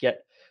to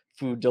get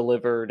food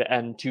delivered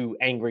and to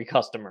angry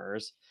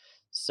customers.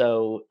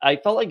 So I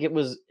felt like it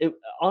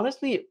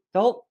honestly it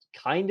felt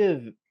kind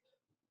of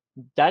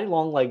Daddy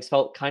Longlegs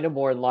felt kind of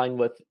more in line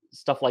with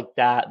stuff like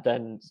that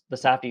than the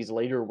Safdies'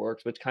 later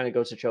works, which kind of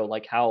goes to show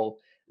like how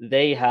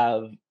they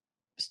have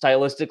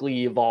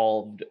stylistically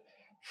evolved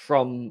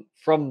from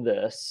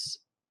this.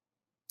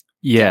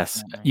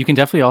 Yes, Definitely. you can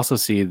definitely also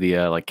see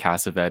the, like,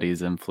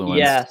 Cassavetes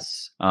influence.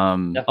 Yes, A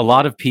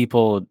lot definitely. of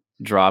people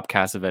drop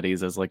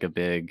Cassavetes as, like, a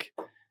big,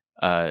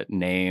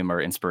 name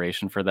or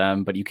inspiration for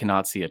them, but you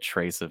cannot see a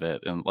trace of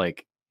it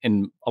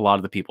in a lot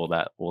of the people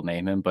that will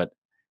name him, but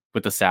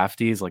with the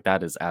Safdies, like,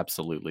 that is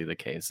absolutely the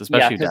case,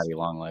 Yeah, especially because Daddy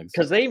Longlegs.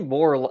 because they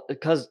more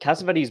because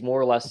Cassavetes more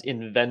or less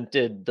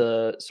invented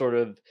the sort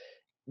of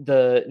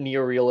the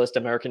neorealist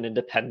American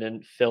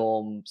independent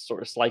film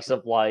sort of slice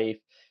of life,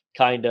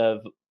 kind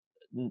of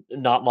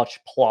not much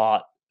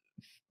plot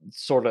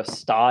sort of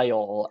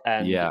style,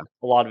 and Yeah.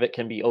 a lot of it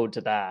can be owed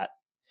to that.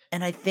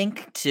 And I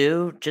think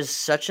too,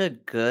 just such a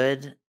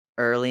good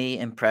early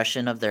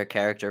impression of their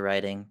character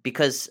writing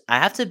because I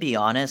have to be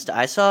honest,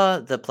 I saw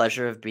The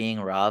Pleasure of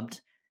Being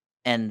Robbed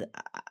and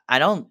I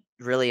don't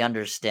really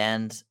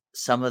understand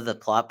some of the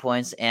plot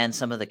points and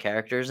some of the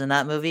characters in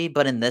that movie,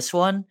 but in this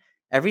one,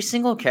 every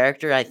single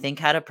character I think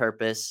had a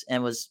purpose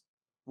and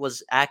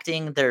was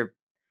acting their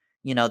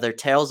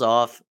tails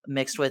off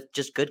mixed with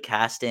just good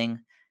casting.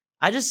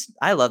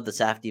 I love the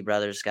Safdie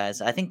brothers,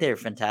 guys. I think they're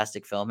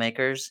fantastic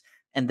filmmakers,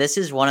 and this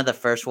is one of the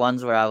first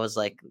ones where I was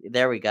like,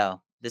 "There we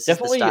go. This is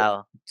the Definitely,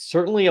 style."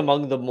 certainly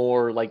among the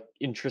more like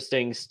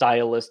interesting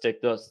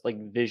stylistic, those like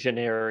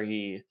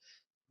visionary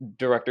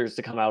directors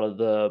to come out of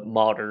the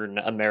modern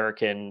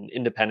American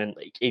independent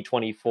like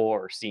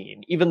A24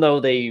 scene. Even though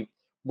they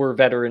were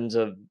veterans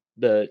of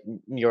the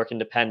New York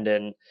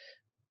independent,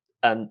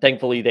 and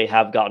thankfully they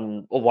have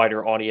gotten a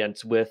wider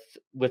audience with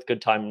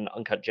Good Time and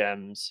Uncut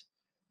Gems.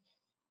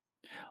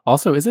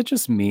 Also, is it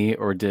just me,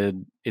 or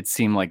did it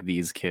seem like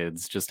these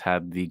kids just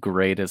had the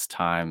greatest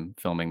time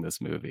filming this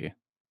movie?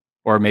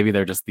 Or maybe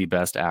they're just the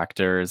best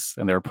actors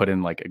and they were put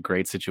in, like, a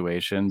great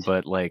situation,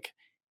 but, like,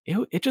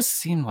 it just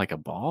seemed like a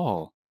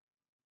ball.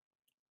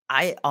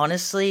 I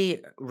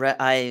honestly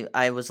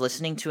I was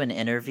listening to an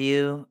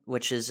interview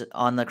which is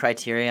on the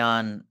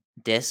Criterion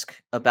disc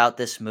about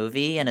this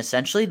movie, and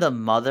essentially the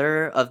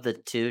mother of the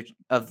two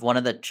of one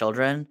of the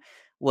children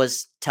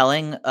was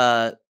telling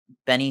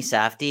Benny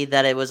Safdie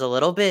that it was a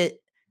little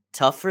bit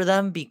tough for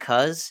them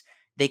because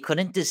they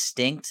couldn't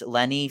distinct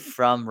Lenny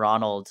from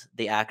Ronald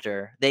the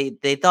actor. They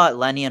thought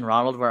Lenny and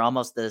Ronald were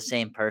almost the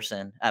same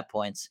person at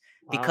points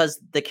Wow.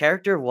 because the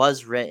character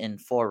was written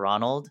for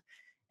Ronald,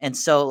 and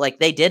so, like,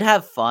 they did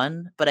have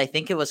fun, but I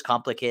think it was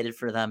complicated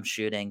for them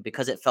shooting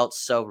because it felt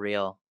so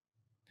real.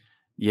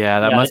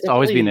 Yeah, that Yeah, it must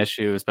always be an definitely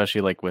issue,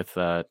 especially, like, with,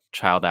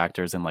 child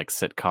actors in, like,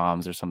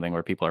 sitcoms or something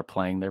where people are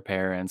playing their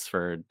parents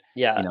for,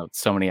 yeah.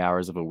 so many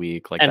hours of a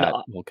week, like, And, that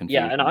whole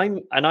yeah, and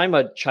confusion. I'm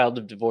a child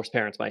of divorced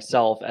parents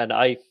myself, and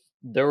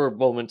there were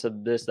moments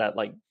of this that,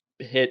 like,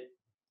 hit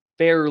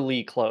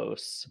fairly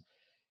close,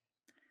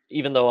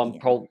 even though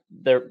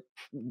Yeah.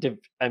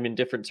 I'm in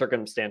different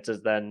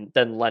circumstances than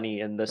Lenny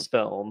in this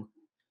film.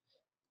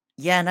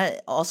 Yeah, and I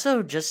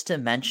also just to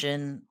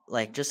mention,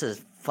 like, just a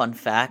fun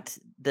fact,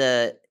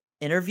 the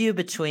interview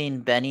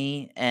between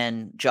Benny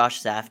and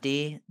Josh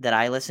Safdie that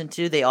I listened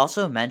to, they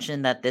also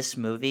mentioned that this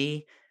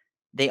movie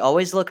they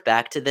always look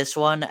back to this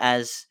one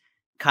as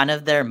kind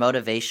of their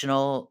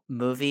motivational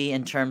movie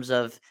in terms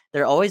of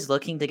they're always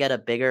looking to get a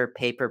bigger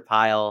paper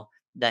pile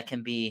that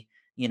can be,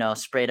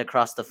 sprayed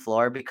across the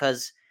floor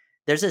because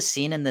there's a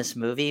scene in this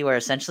movie where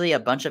essentially a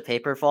bunch of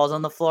paper falls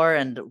on the floor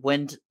and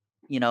wind,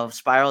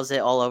 spirals it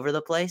all over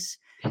the place.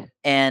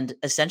 And I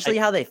essentially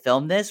how they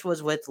filmed this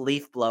was with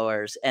leaf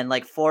blowers and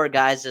like four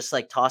guys just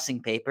like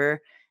tossing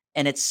paper.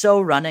 And it's so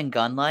run and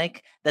gun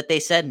like that they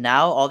said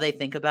now all they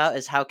think about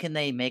is how can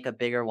they make a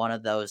bigger one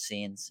of those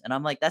scenes. And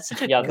I'm like, that's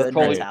such a Yeah, good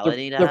Right.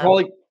 mentality to have.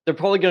 they're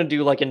probably gonna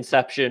do like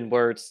Inception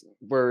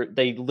where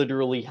they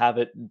literally have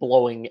it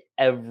blowing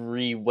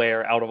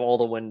everywhere out of all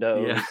the Yeah.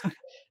 windows,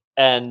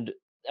 and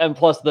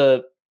plus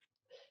the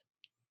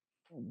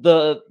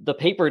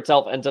paper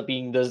itself ends up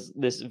being this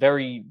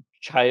very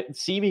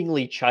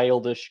seemingly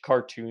childish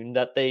cartoon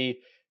that they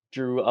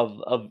drew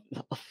of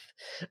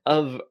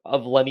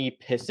of Lenny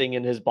pissing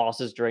in his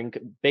boss's drink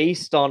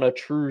based on a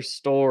true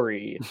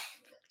story.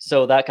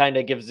 So that kind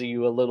of gives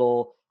you a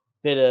little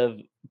bit of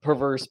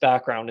perverse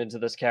background into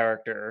this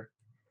character.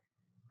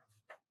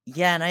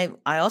 Yeah, and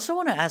I also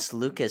want to ask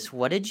Lucas,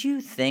 what did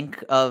you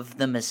think of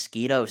the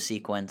mosquito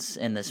sequence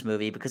in this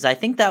movie? Because I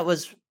think that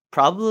was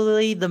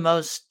probably the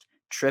most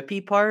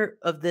trippy part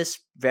of this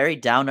very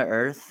down to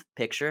earth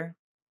picture.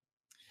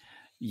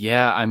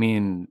 Yeah, I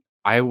mean,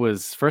 I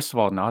was, first of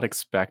all, not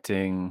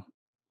expecting,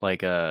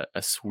 like, a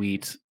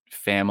sweet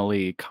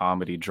family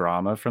comedy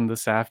drama from the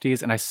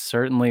Safdies, and I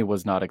certainly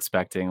was not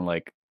expecting,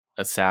 like,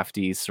 a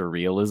Safdie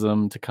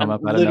surrealism to come And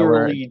up out of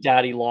nowhere. literally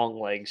Daddy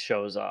Longlegs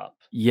shows up.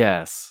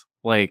 Yes.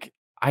 Like,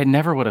 I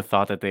never would have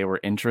thought that they were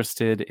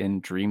interested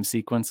in dream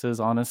sequences,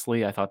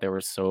 honestly. I thought they were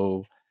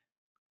so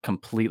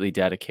completely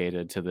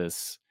dedicated to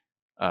this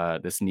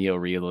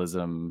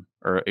neorealism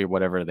or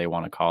whatever they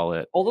wanna call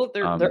it. Although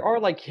there Um, are,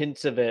 like,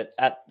 hints of it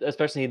at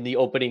especially in the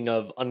opening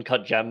of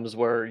Uncut Gems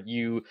where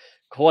you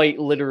quite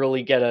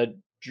literally get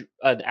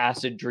an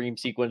acid dream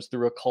sequence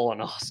through a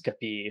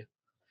colonoscopy.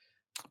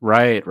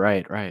 right,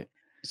 right, right.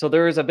 So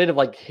there is a bit of,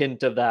 like,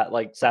 hint of that,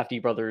 like,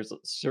 Safdie brothers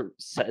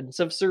sense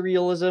of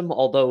surrealism,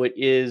 although it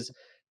is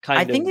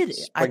kind of I think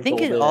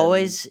sprinkled it in.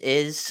 always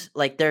is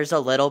like there's a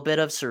little bit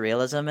of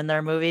surrealism in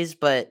their movies,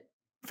 but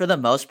for the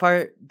most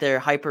part, their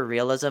hyper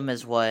realism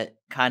is what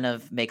kind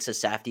of makes a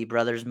Safdie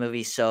brothers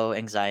movie so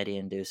anxiety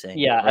inducing,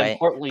 Yeah, and right? But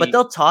partly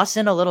they'll toss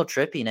in a little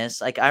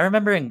trippiness. Like I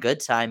remember in Good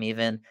Time,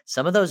 even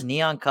some of those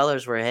neon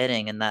colors were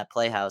hitting in that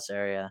playhouse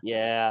area.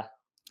 yeah.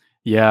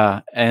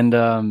 Yeah, and,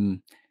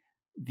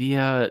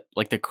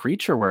 the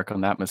creature work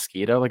on that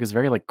mosquito, like, is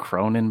very, like,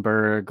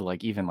 Cronenberg,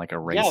 like, even, like,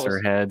 Yeah,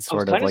 Eraserhead I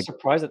was sort of, kinda like,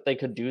 surprised that they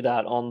could do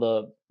that on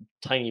the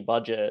tiny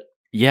budget.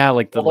 yeah,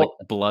 like, the, like,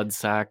 Although blood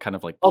sac kind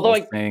of, like, although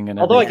I pulsing and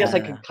although I guess I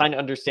everything. Yeah. could kinda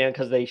understand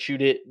because they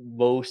shoot it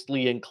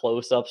mostly in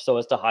close-up so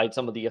as to hide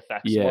some of the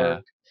effects work, Yeah.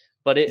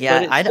 but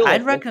Yeah, it's I'd still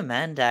I'd it looks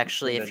recommend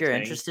actually if you're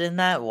convincing. interested in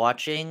that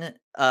watching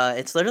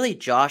it's literally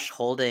Josh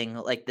holding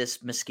like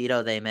this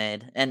mosquito they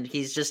made and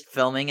he's just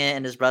filming it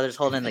and his brother's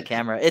holding the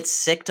camera. It's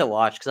sick to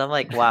watch cuz I'm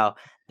like, wow,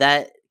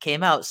 that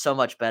came out so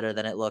much better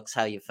than it looks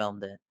how you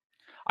filmed it.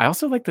 I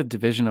also like the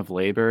division of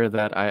labor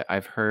that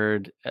I've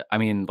heard, I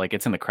mean, like,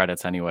 it's in the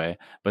credits anyway,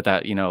 but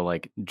that,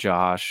 like,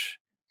 Josh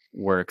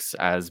works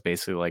as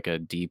basically like a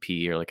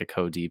DP or like a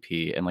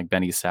co-DP, and, like,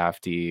 Benny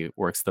Safdie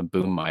works the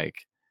boom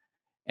mic,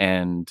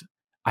 and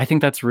I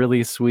think that's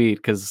really sweet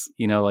because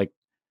like,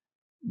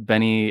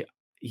 Benny,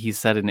 he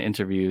said in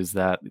interviews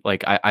that,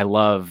 like, I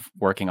love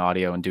working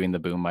audio and doing the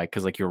boom mic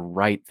because, like, you're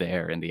right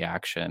there in the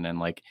action, and,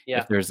 like, if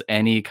Yeah, there's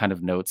any kind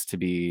of notes to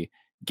be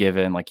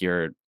given, like,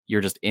 you're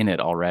just in it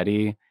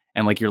already,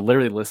 and, like, you're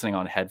literally listening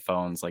on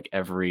headphones, like,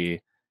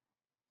 every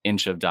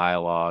inch of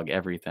dialogue,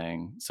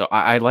 everything. So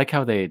I like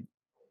how they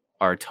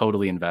are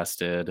totally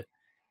invested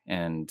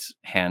and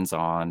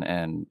hands-on,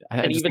 and I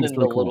and just even think it's in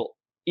the really cool. little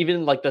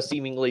even like the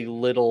seemingly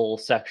little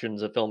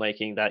sections of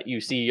filmmaking that you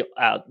see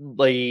at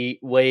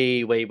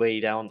way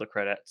down the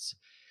credits.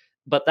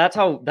 But that's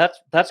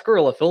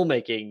guerrilla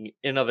filmmaking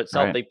in of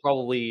itself. Right. They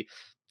probably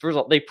first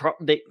of all,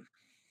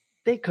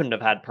 they couldn't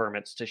have had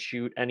permits to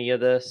shoot any of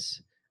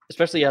this,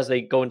 especially as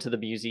they go into the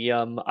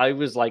museum. I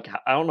was like,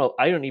 I don't know,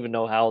 I don't even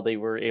know how they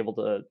were able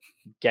to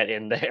get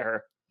in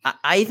there.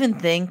 I even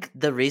think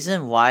the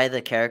reason why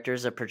the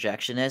characters are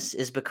projectionists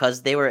is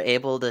because they were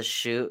able to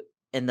shoot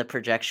in the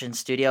projection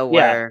studio Yeah.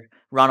 where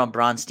Ronald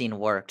Bronstein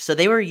worked. So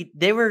they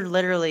were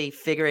literally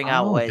figuring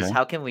out Oh, ways, okay.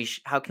 how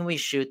can we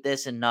shoot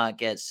this and not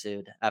get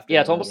sued after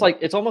Yeah, the movie?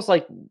 it's almost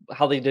like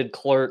how they did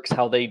Clerks,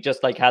 how they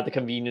just, like, had the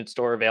convenience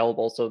store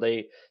available,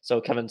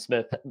 so Kevin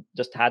Smith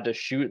just had to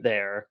shoot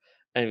there,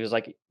 and he was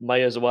like,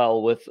 "Might as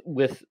well with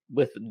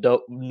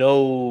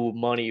no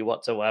money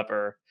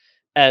whatsoever."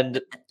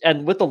 And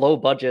and with the low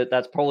budget,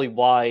 that's probably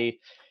why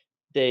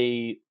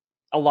they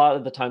a lot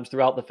of the times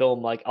throughout the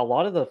film, like, a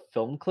lot of the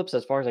film clips,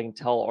 as far as I can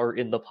tell, are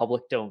in the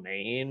public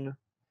domain.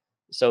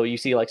 So you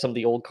see, like, some of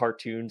the old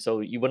cartoons,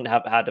 so you wouldn't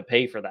have had to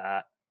pay for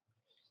that.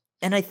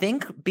 And I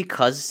think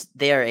because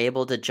they are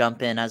able to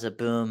jump in as a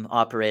boom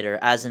operator,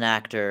 as an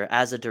actor,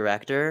 as a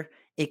director,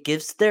 it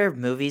gives their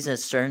movies a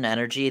certain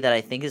energy that I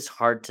think is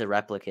hard to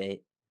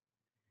replicate.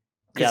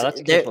 Yeah, 'Cause that's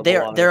the case they're with a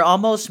they're lot of they're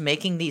almost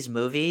making these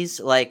movies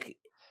like,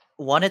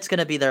 1, it's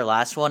gonna be their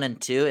last one,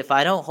 and 2, if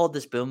I don't hold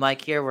this boom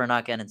mic here, we're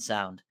not getting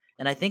sound.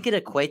 And I think it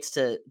equates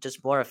to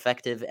just more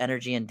effective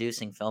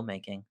energy-inducing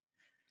filmmaking.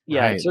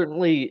 Yeah, Right.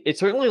 it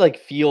certainly, like,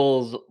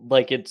 feels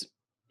like it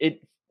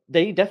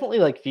they definitely,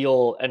 like,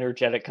 feel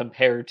energetic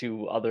compared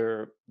to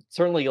other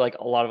certainly, like,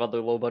 a lot of other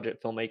low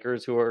budget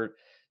filmmakers who are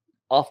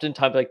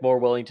oftentimes, like, more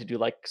willing to do,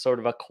 like, sort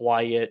of a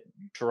quiet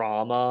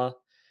drama,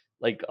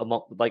 like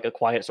a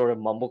quiet sort of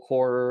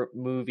mumblecore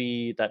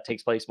movie that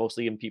takes place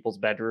mostly in people's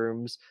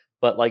bedrooms,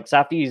 but, like,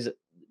 Safdie's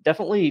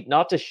definitely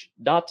not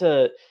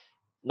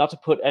to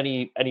put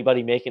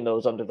anybody making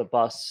those under the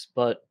bus,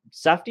 but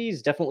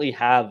Safdies definitely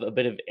have a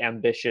bit of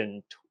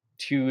ambition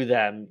to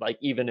them, like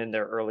even in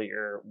their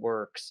earlier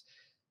works.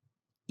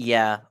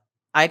 Yeah.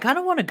 I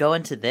kinda wanna go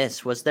into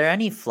this. Was there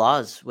any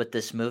flaws with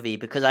this movie?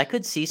 Because I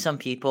could see some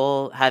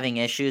people having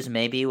issues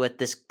maybe with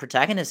this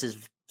protagonist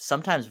is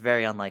sometimes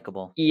very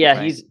unlikable, Yeah,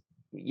 right?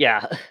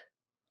 yeah.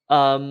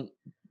 Um,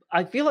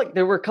 I feel like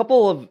there were a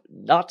couple of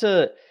not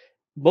to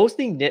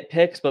mostly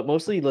nitpicks, but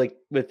mostly like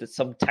with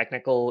some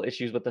technical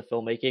issues with the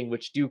filmmaking,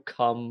 which do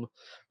come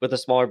with a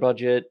smaller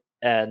budget.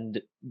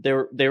 And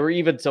there were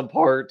even some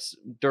parts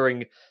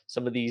during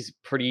some of these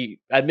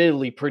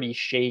admittedly pretty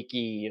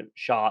shaky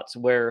shots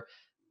where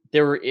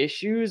there were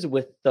issues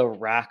with the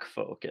rack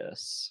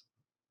focus.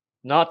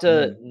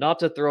 Mm. Not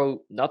to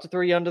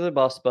throw you under the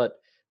bus, but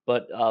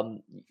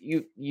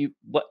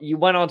you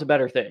went on to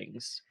better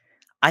things.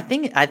 I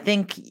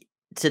think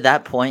to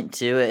that point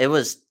too, it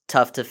was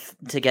tough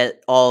to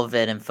get all of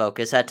it in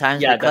focus at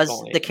times Yeah, because the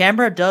definitely.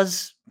 camera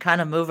does kind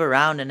of move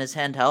around and is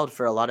handheld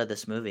for a lot of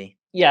this movie.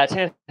 Yeah, it's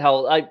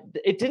handheld.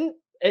 It didn't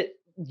it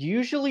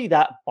usually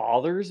that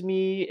bothers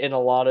me in a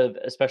lot of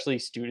especially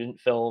student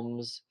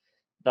films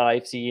that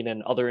I've seen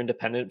and other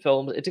independent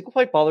films. It didn't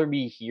quite bother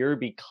me here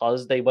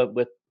because they went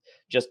with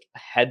just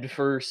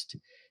headfirst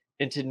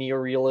into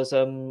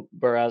neorealism,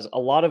 whereas a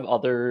lot of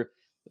other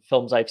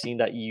films I've seen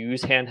that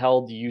use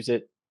handheld use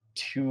it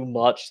too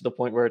much to the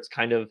point where it's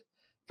kind of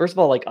first of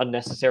all like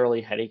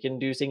unnecessarily headache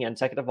inducing, and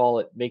second of all,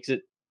 it makes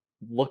it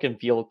look and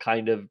feel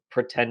kind of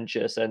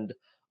pretentious and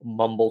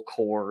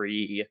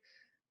mumblecore-y,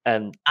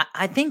 and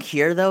I think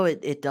here though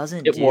it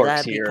doesn't it do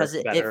works that here because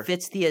it better.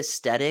 fits the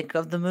aesthetic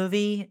of the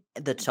movie,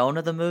 the tone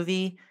of the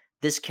movie.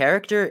 This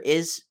character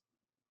is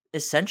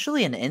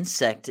essentially an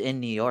insect in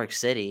New York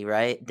City,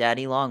 right?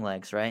 Daddy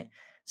Longlegs, right?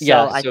 So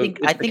Yeah, I so think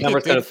I the think it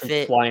camera's kind did of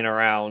fit. flying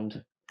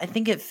around. I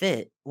think it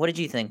fit. What did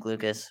you think,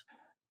 Lucas?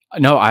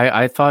 No,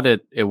 I thought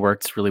it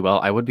worked really well.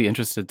 I would be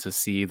interested to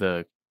see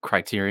the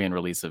Criterion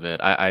release of it.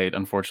 I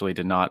unfortunately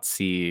did not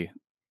see,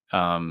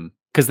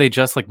 because they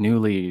just, like,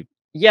 newly,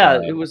 Yeah,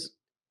 uh,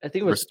 I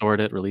think restored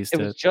it, it released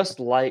was it. just,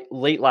 like,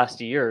 late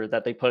last year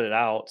that they put it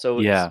out, so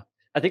it's Yeah.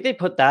 I think they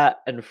put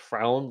that and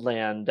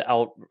Frownland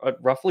out at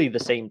roughly the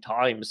same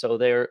time, so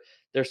they're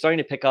starting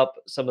to pick up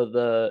some of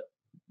the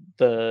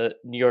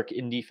New York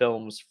indie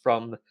films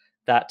from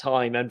that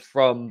time and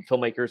from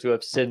filmmakers who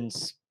have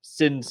since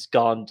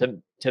gone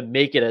to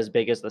make it as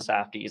big as the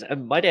Safdies.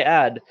 And might I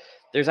add,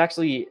 there's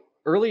actually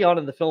early on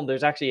in the film,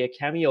 there's actually a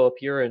cameo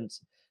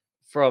appearance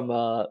from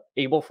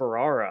Abel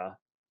Ferrara,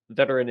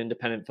 veteran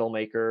independent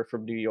filmmaker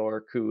from New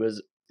York, who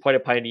was quite a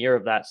pioneer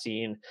of that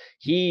scene.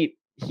 He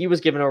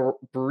was given a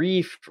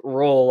brief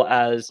role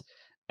as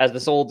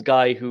this old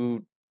guy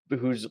who's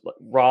who's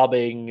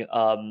robbing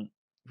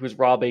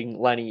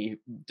Lenny,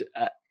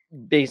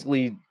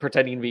 basically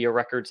pretending to be a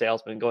record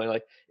salesman, going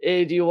like,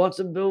 "Hey, do you want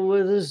some Bill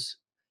Withers?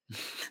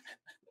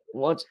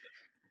 Want?"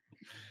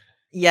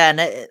 Yeah,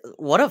 and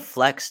what a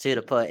flex too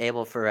to put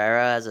Abel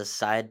Ferreira as a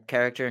side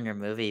character in your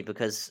movie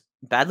because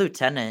Bad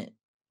Lieutenant,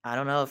 I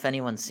don't know if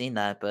anyone's seen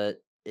that,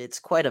 but it's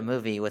quite a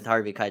movie with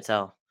Harvey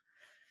Keitel.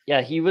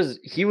 Yeah,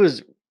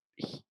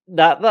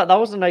 that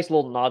was a nice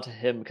little nod to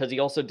him because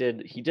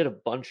he did a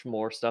bunch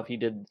more stuff. He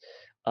did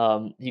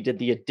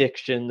The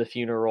Addiction, The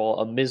Funeral,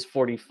 a Ms.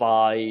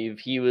 45.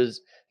 He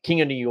was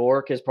King of New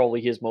York is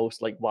probably his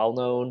most like well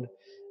known.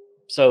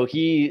 So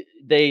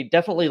they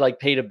definitely like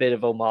paid a bit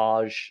of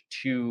homage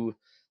to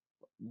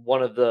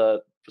one of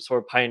the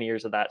sort of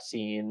pioneers of that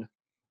scene.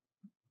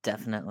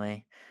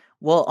 Definitely.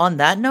 Well, on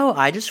that note,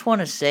 I just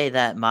want to say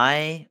that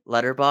my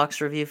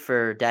letterbox review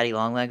for Daddy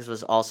Longlegs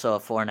was also a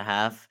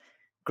 4.5.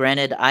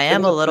 Granted, It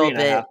was a three and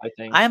a half, I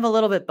think. I am a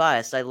little bit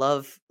biased. I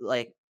love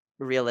like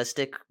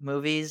realistic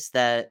movies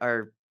that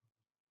are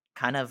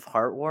kind of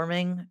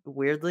heartwarming,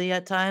 weirdly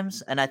at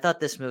times, and I thought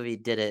this movie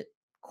did it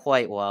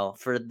quite well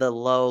for the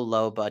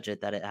low budget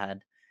that it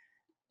had.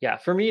 Yeah,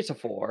 for me it's a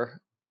 4.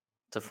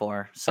 To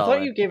 4, I thought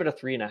solid. you gave it a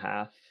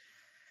 3.5.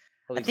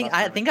 At least last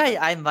I time I think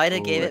checked. I might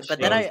have gave Ooh, it, but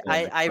then exposure,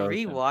 I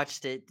exposure.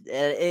 rewatched it.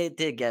 It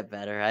did get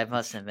better, I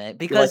must admit, You liked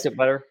because it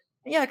better?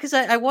 yeah, because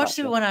I watched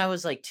it Gotcha. when I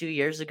was like 2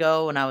 years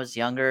ago when I was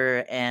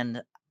younger,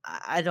 and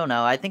I don't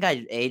know. I think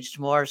I aged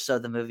more, so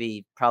the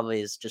movie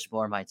probably is just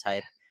more my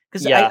type.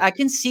 Because Yeah, I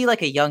can see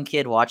like a young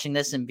kid watching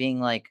this and being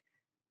like,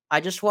 I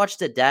just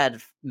watched a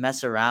dad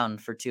mess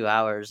around for 2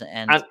 hours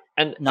and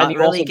and not you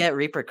really also get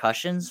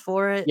repercussions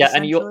for it, yeah,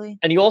 essentially.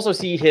 and you also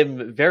see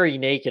him very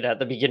naked at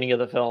the beginning of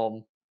the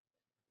film.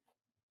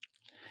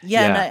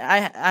 Yeah, and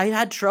Yeah. I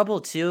had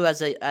trouble too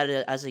as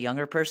a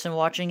younger person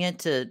watching it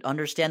to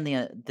understand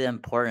the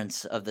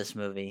importance of this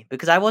movie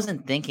because I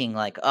wasn't thinking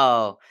like,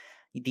 oh,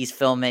 these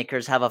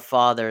filmmakers have a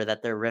father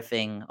that they're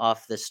riffing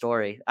off this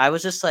story. I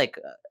was just like,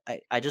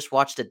 I just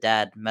watched a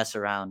dad mess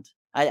around.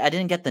 I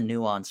didn't get the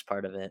nuance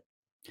part of it.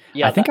 I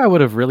Yeah, think I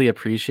would have really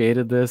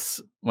appreciated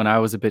this when I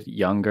was a bit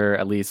younger,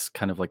 at least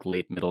kind of like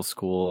late middle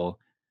school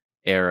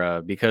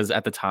era, because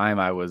at the time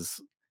I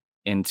was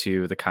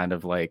into the kind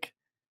of like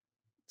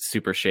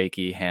super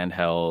shaky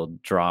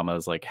handheld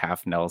dramas like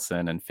Half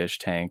Nelson and Fish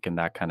Tank and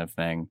that kind of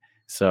thing.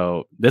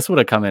 So this would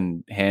have come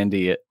in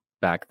handy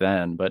back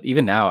then, but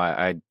even now,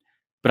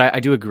 I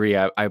do agree.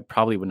 I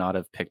probably would not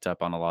have picked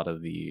up on a lot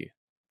of the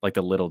like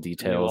the little the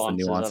details, the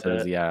nuances of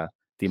nuances. it. Yeah,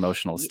 the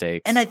emotional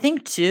And I stakes.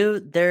 think too,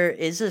 there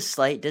is a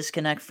slight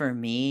disconnect for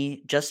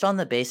me just on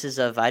the basis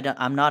of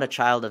I'm not a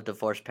child of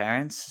divorced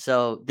parents.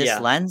 So this Yeah.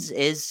 lens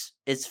is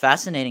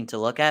fascinating to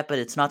look at, but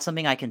it's not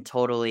something I can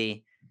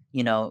totally,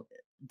 you know,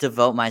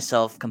 devote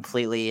myself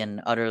completely and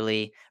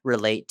utterly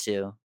relate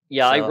to.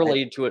 Yeah, I So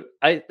related to it.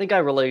 I think I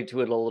related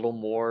to it a little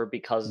more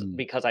Mm.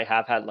 because I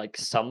have had, like,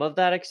 some of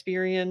that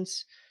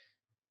experience.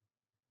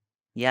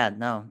 yeah,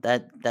 no,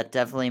 that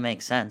definitely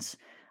makes sense.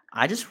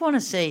 I just want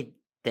to say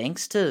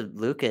thanks to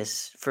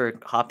Lucas for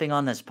hopping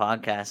on this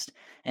podcast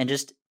and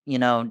just,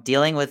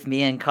 dealing with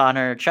me and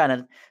Connor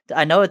trying to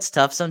I know it's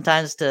tough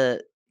sometimes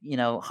to,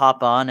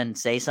 hop on and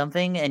say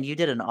something and you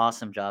did an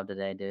awesome job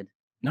today, dude.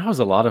 No, it was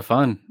a lot of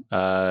fun.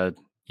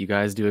 You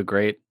guys do a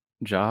great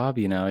job.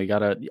 You know, you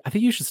gotta. I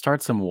think you should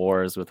start some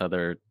wars with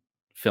other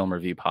film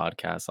review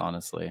podcasts.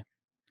 Honestly,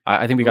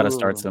 I think we got to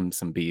start Ooh,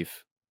 some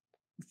beef.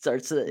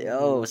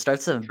 Ooh,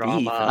 start some beef.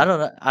 drama. I don't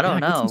Yeah, get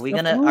know. some We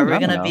stuff gonna Are going. we I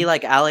don't gonna be know.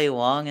 like Ali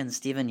Wong and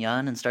Steven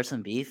Yeun and start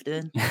some beef,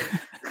 dude?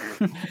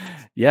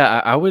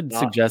 Yeah, I would Not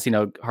suggest,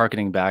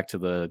 harkening back to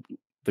the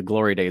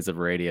glory days of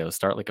radio,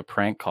 start like a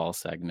prank call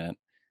segment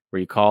where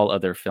you call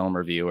other film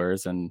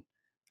reviewers and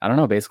I don't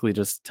know, basically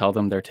just tell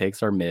them their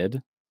takes are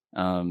mid,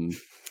 um,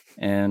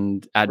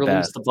 and at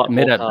release the best,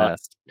 mid butthole at cut.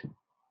 best.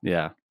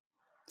 Yeah.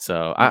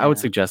 So I would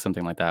Yeah. suggest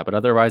something like that. But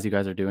otherwise, you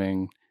guys are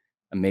doing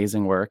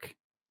amazing work.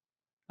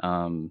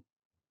 Um,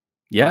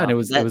 yeah, and Wow.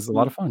 it was a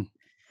lot of fun.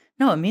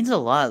 No, it means a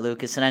lot,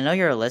 Lucas, and I know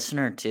you're a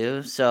listener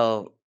too.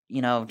 So,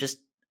 just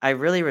I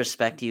really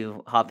respect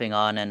you hopping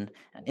on, and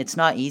it's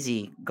not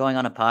easy going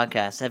on a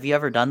podcast. Have you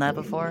ever done that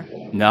before?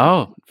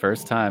 No,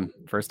 first time,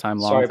 long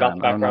Sorry about time.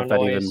 the I don't know if background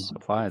that even noise.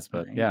 applies, No,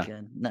 but you're yeah,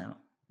 good. No,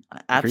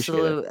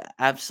 appreciate it.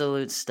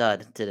 absolute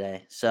stud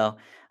today. So,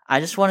 I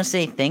just want to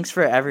say thanks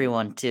for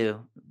everyone too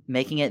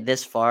making it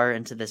this far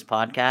into this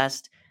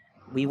podcast.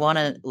 We want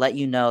to let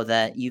you know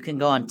that you can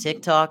go on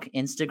TikTok,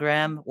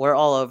 Instagram. We're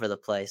all over the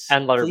place.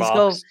 And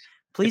Letterboxd, if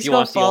Please you go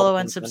wanna see all the follow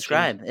and things mentioned.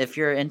 subscribe. If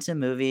you're into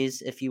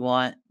movies, if you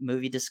want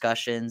movie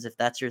discussions, if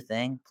that's your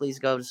thing, please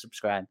go to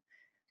subscribe.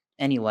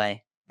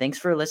 Anyway, thanks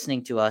for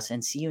listening to us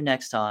and see you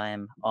next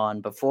time on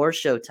Before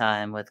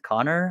Showtime with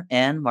Connor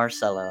and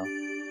Marcelo.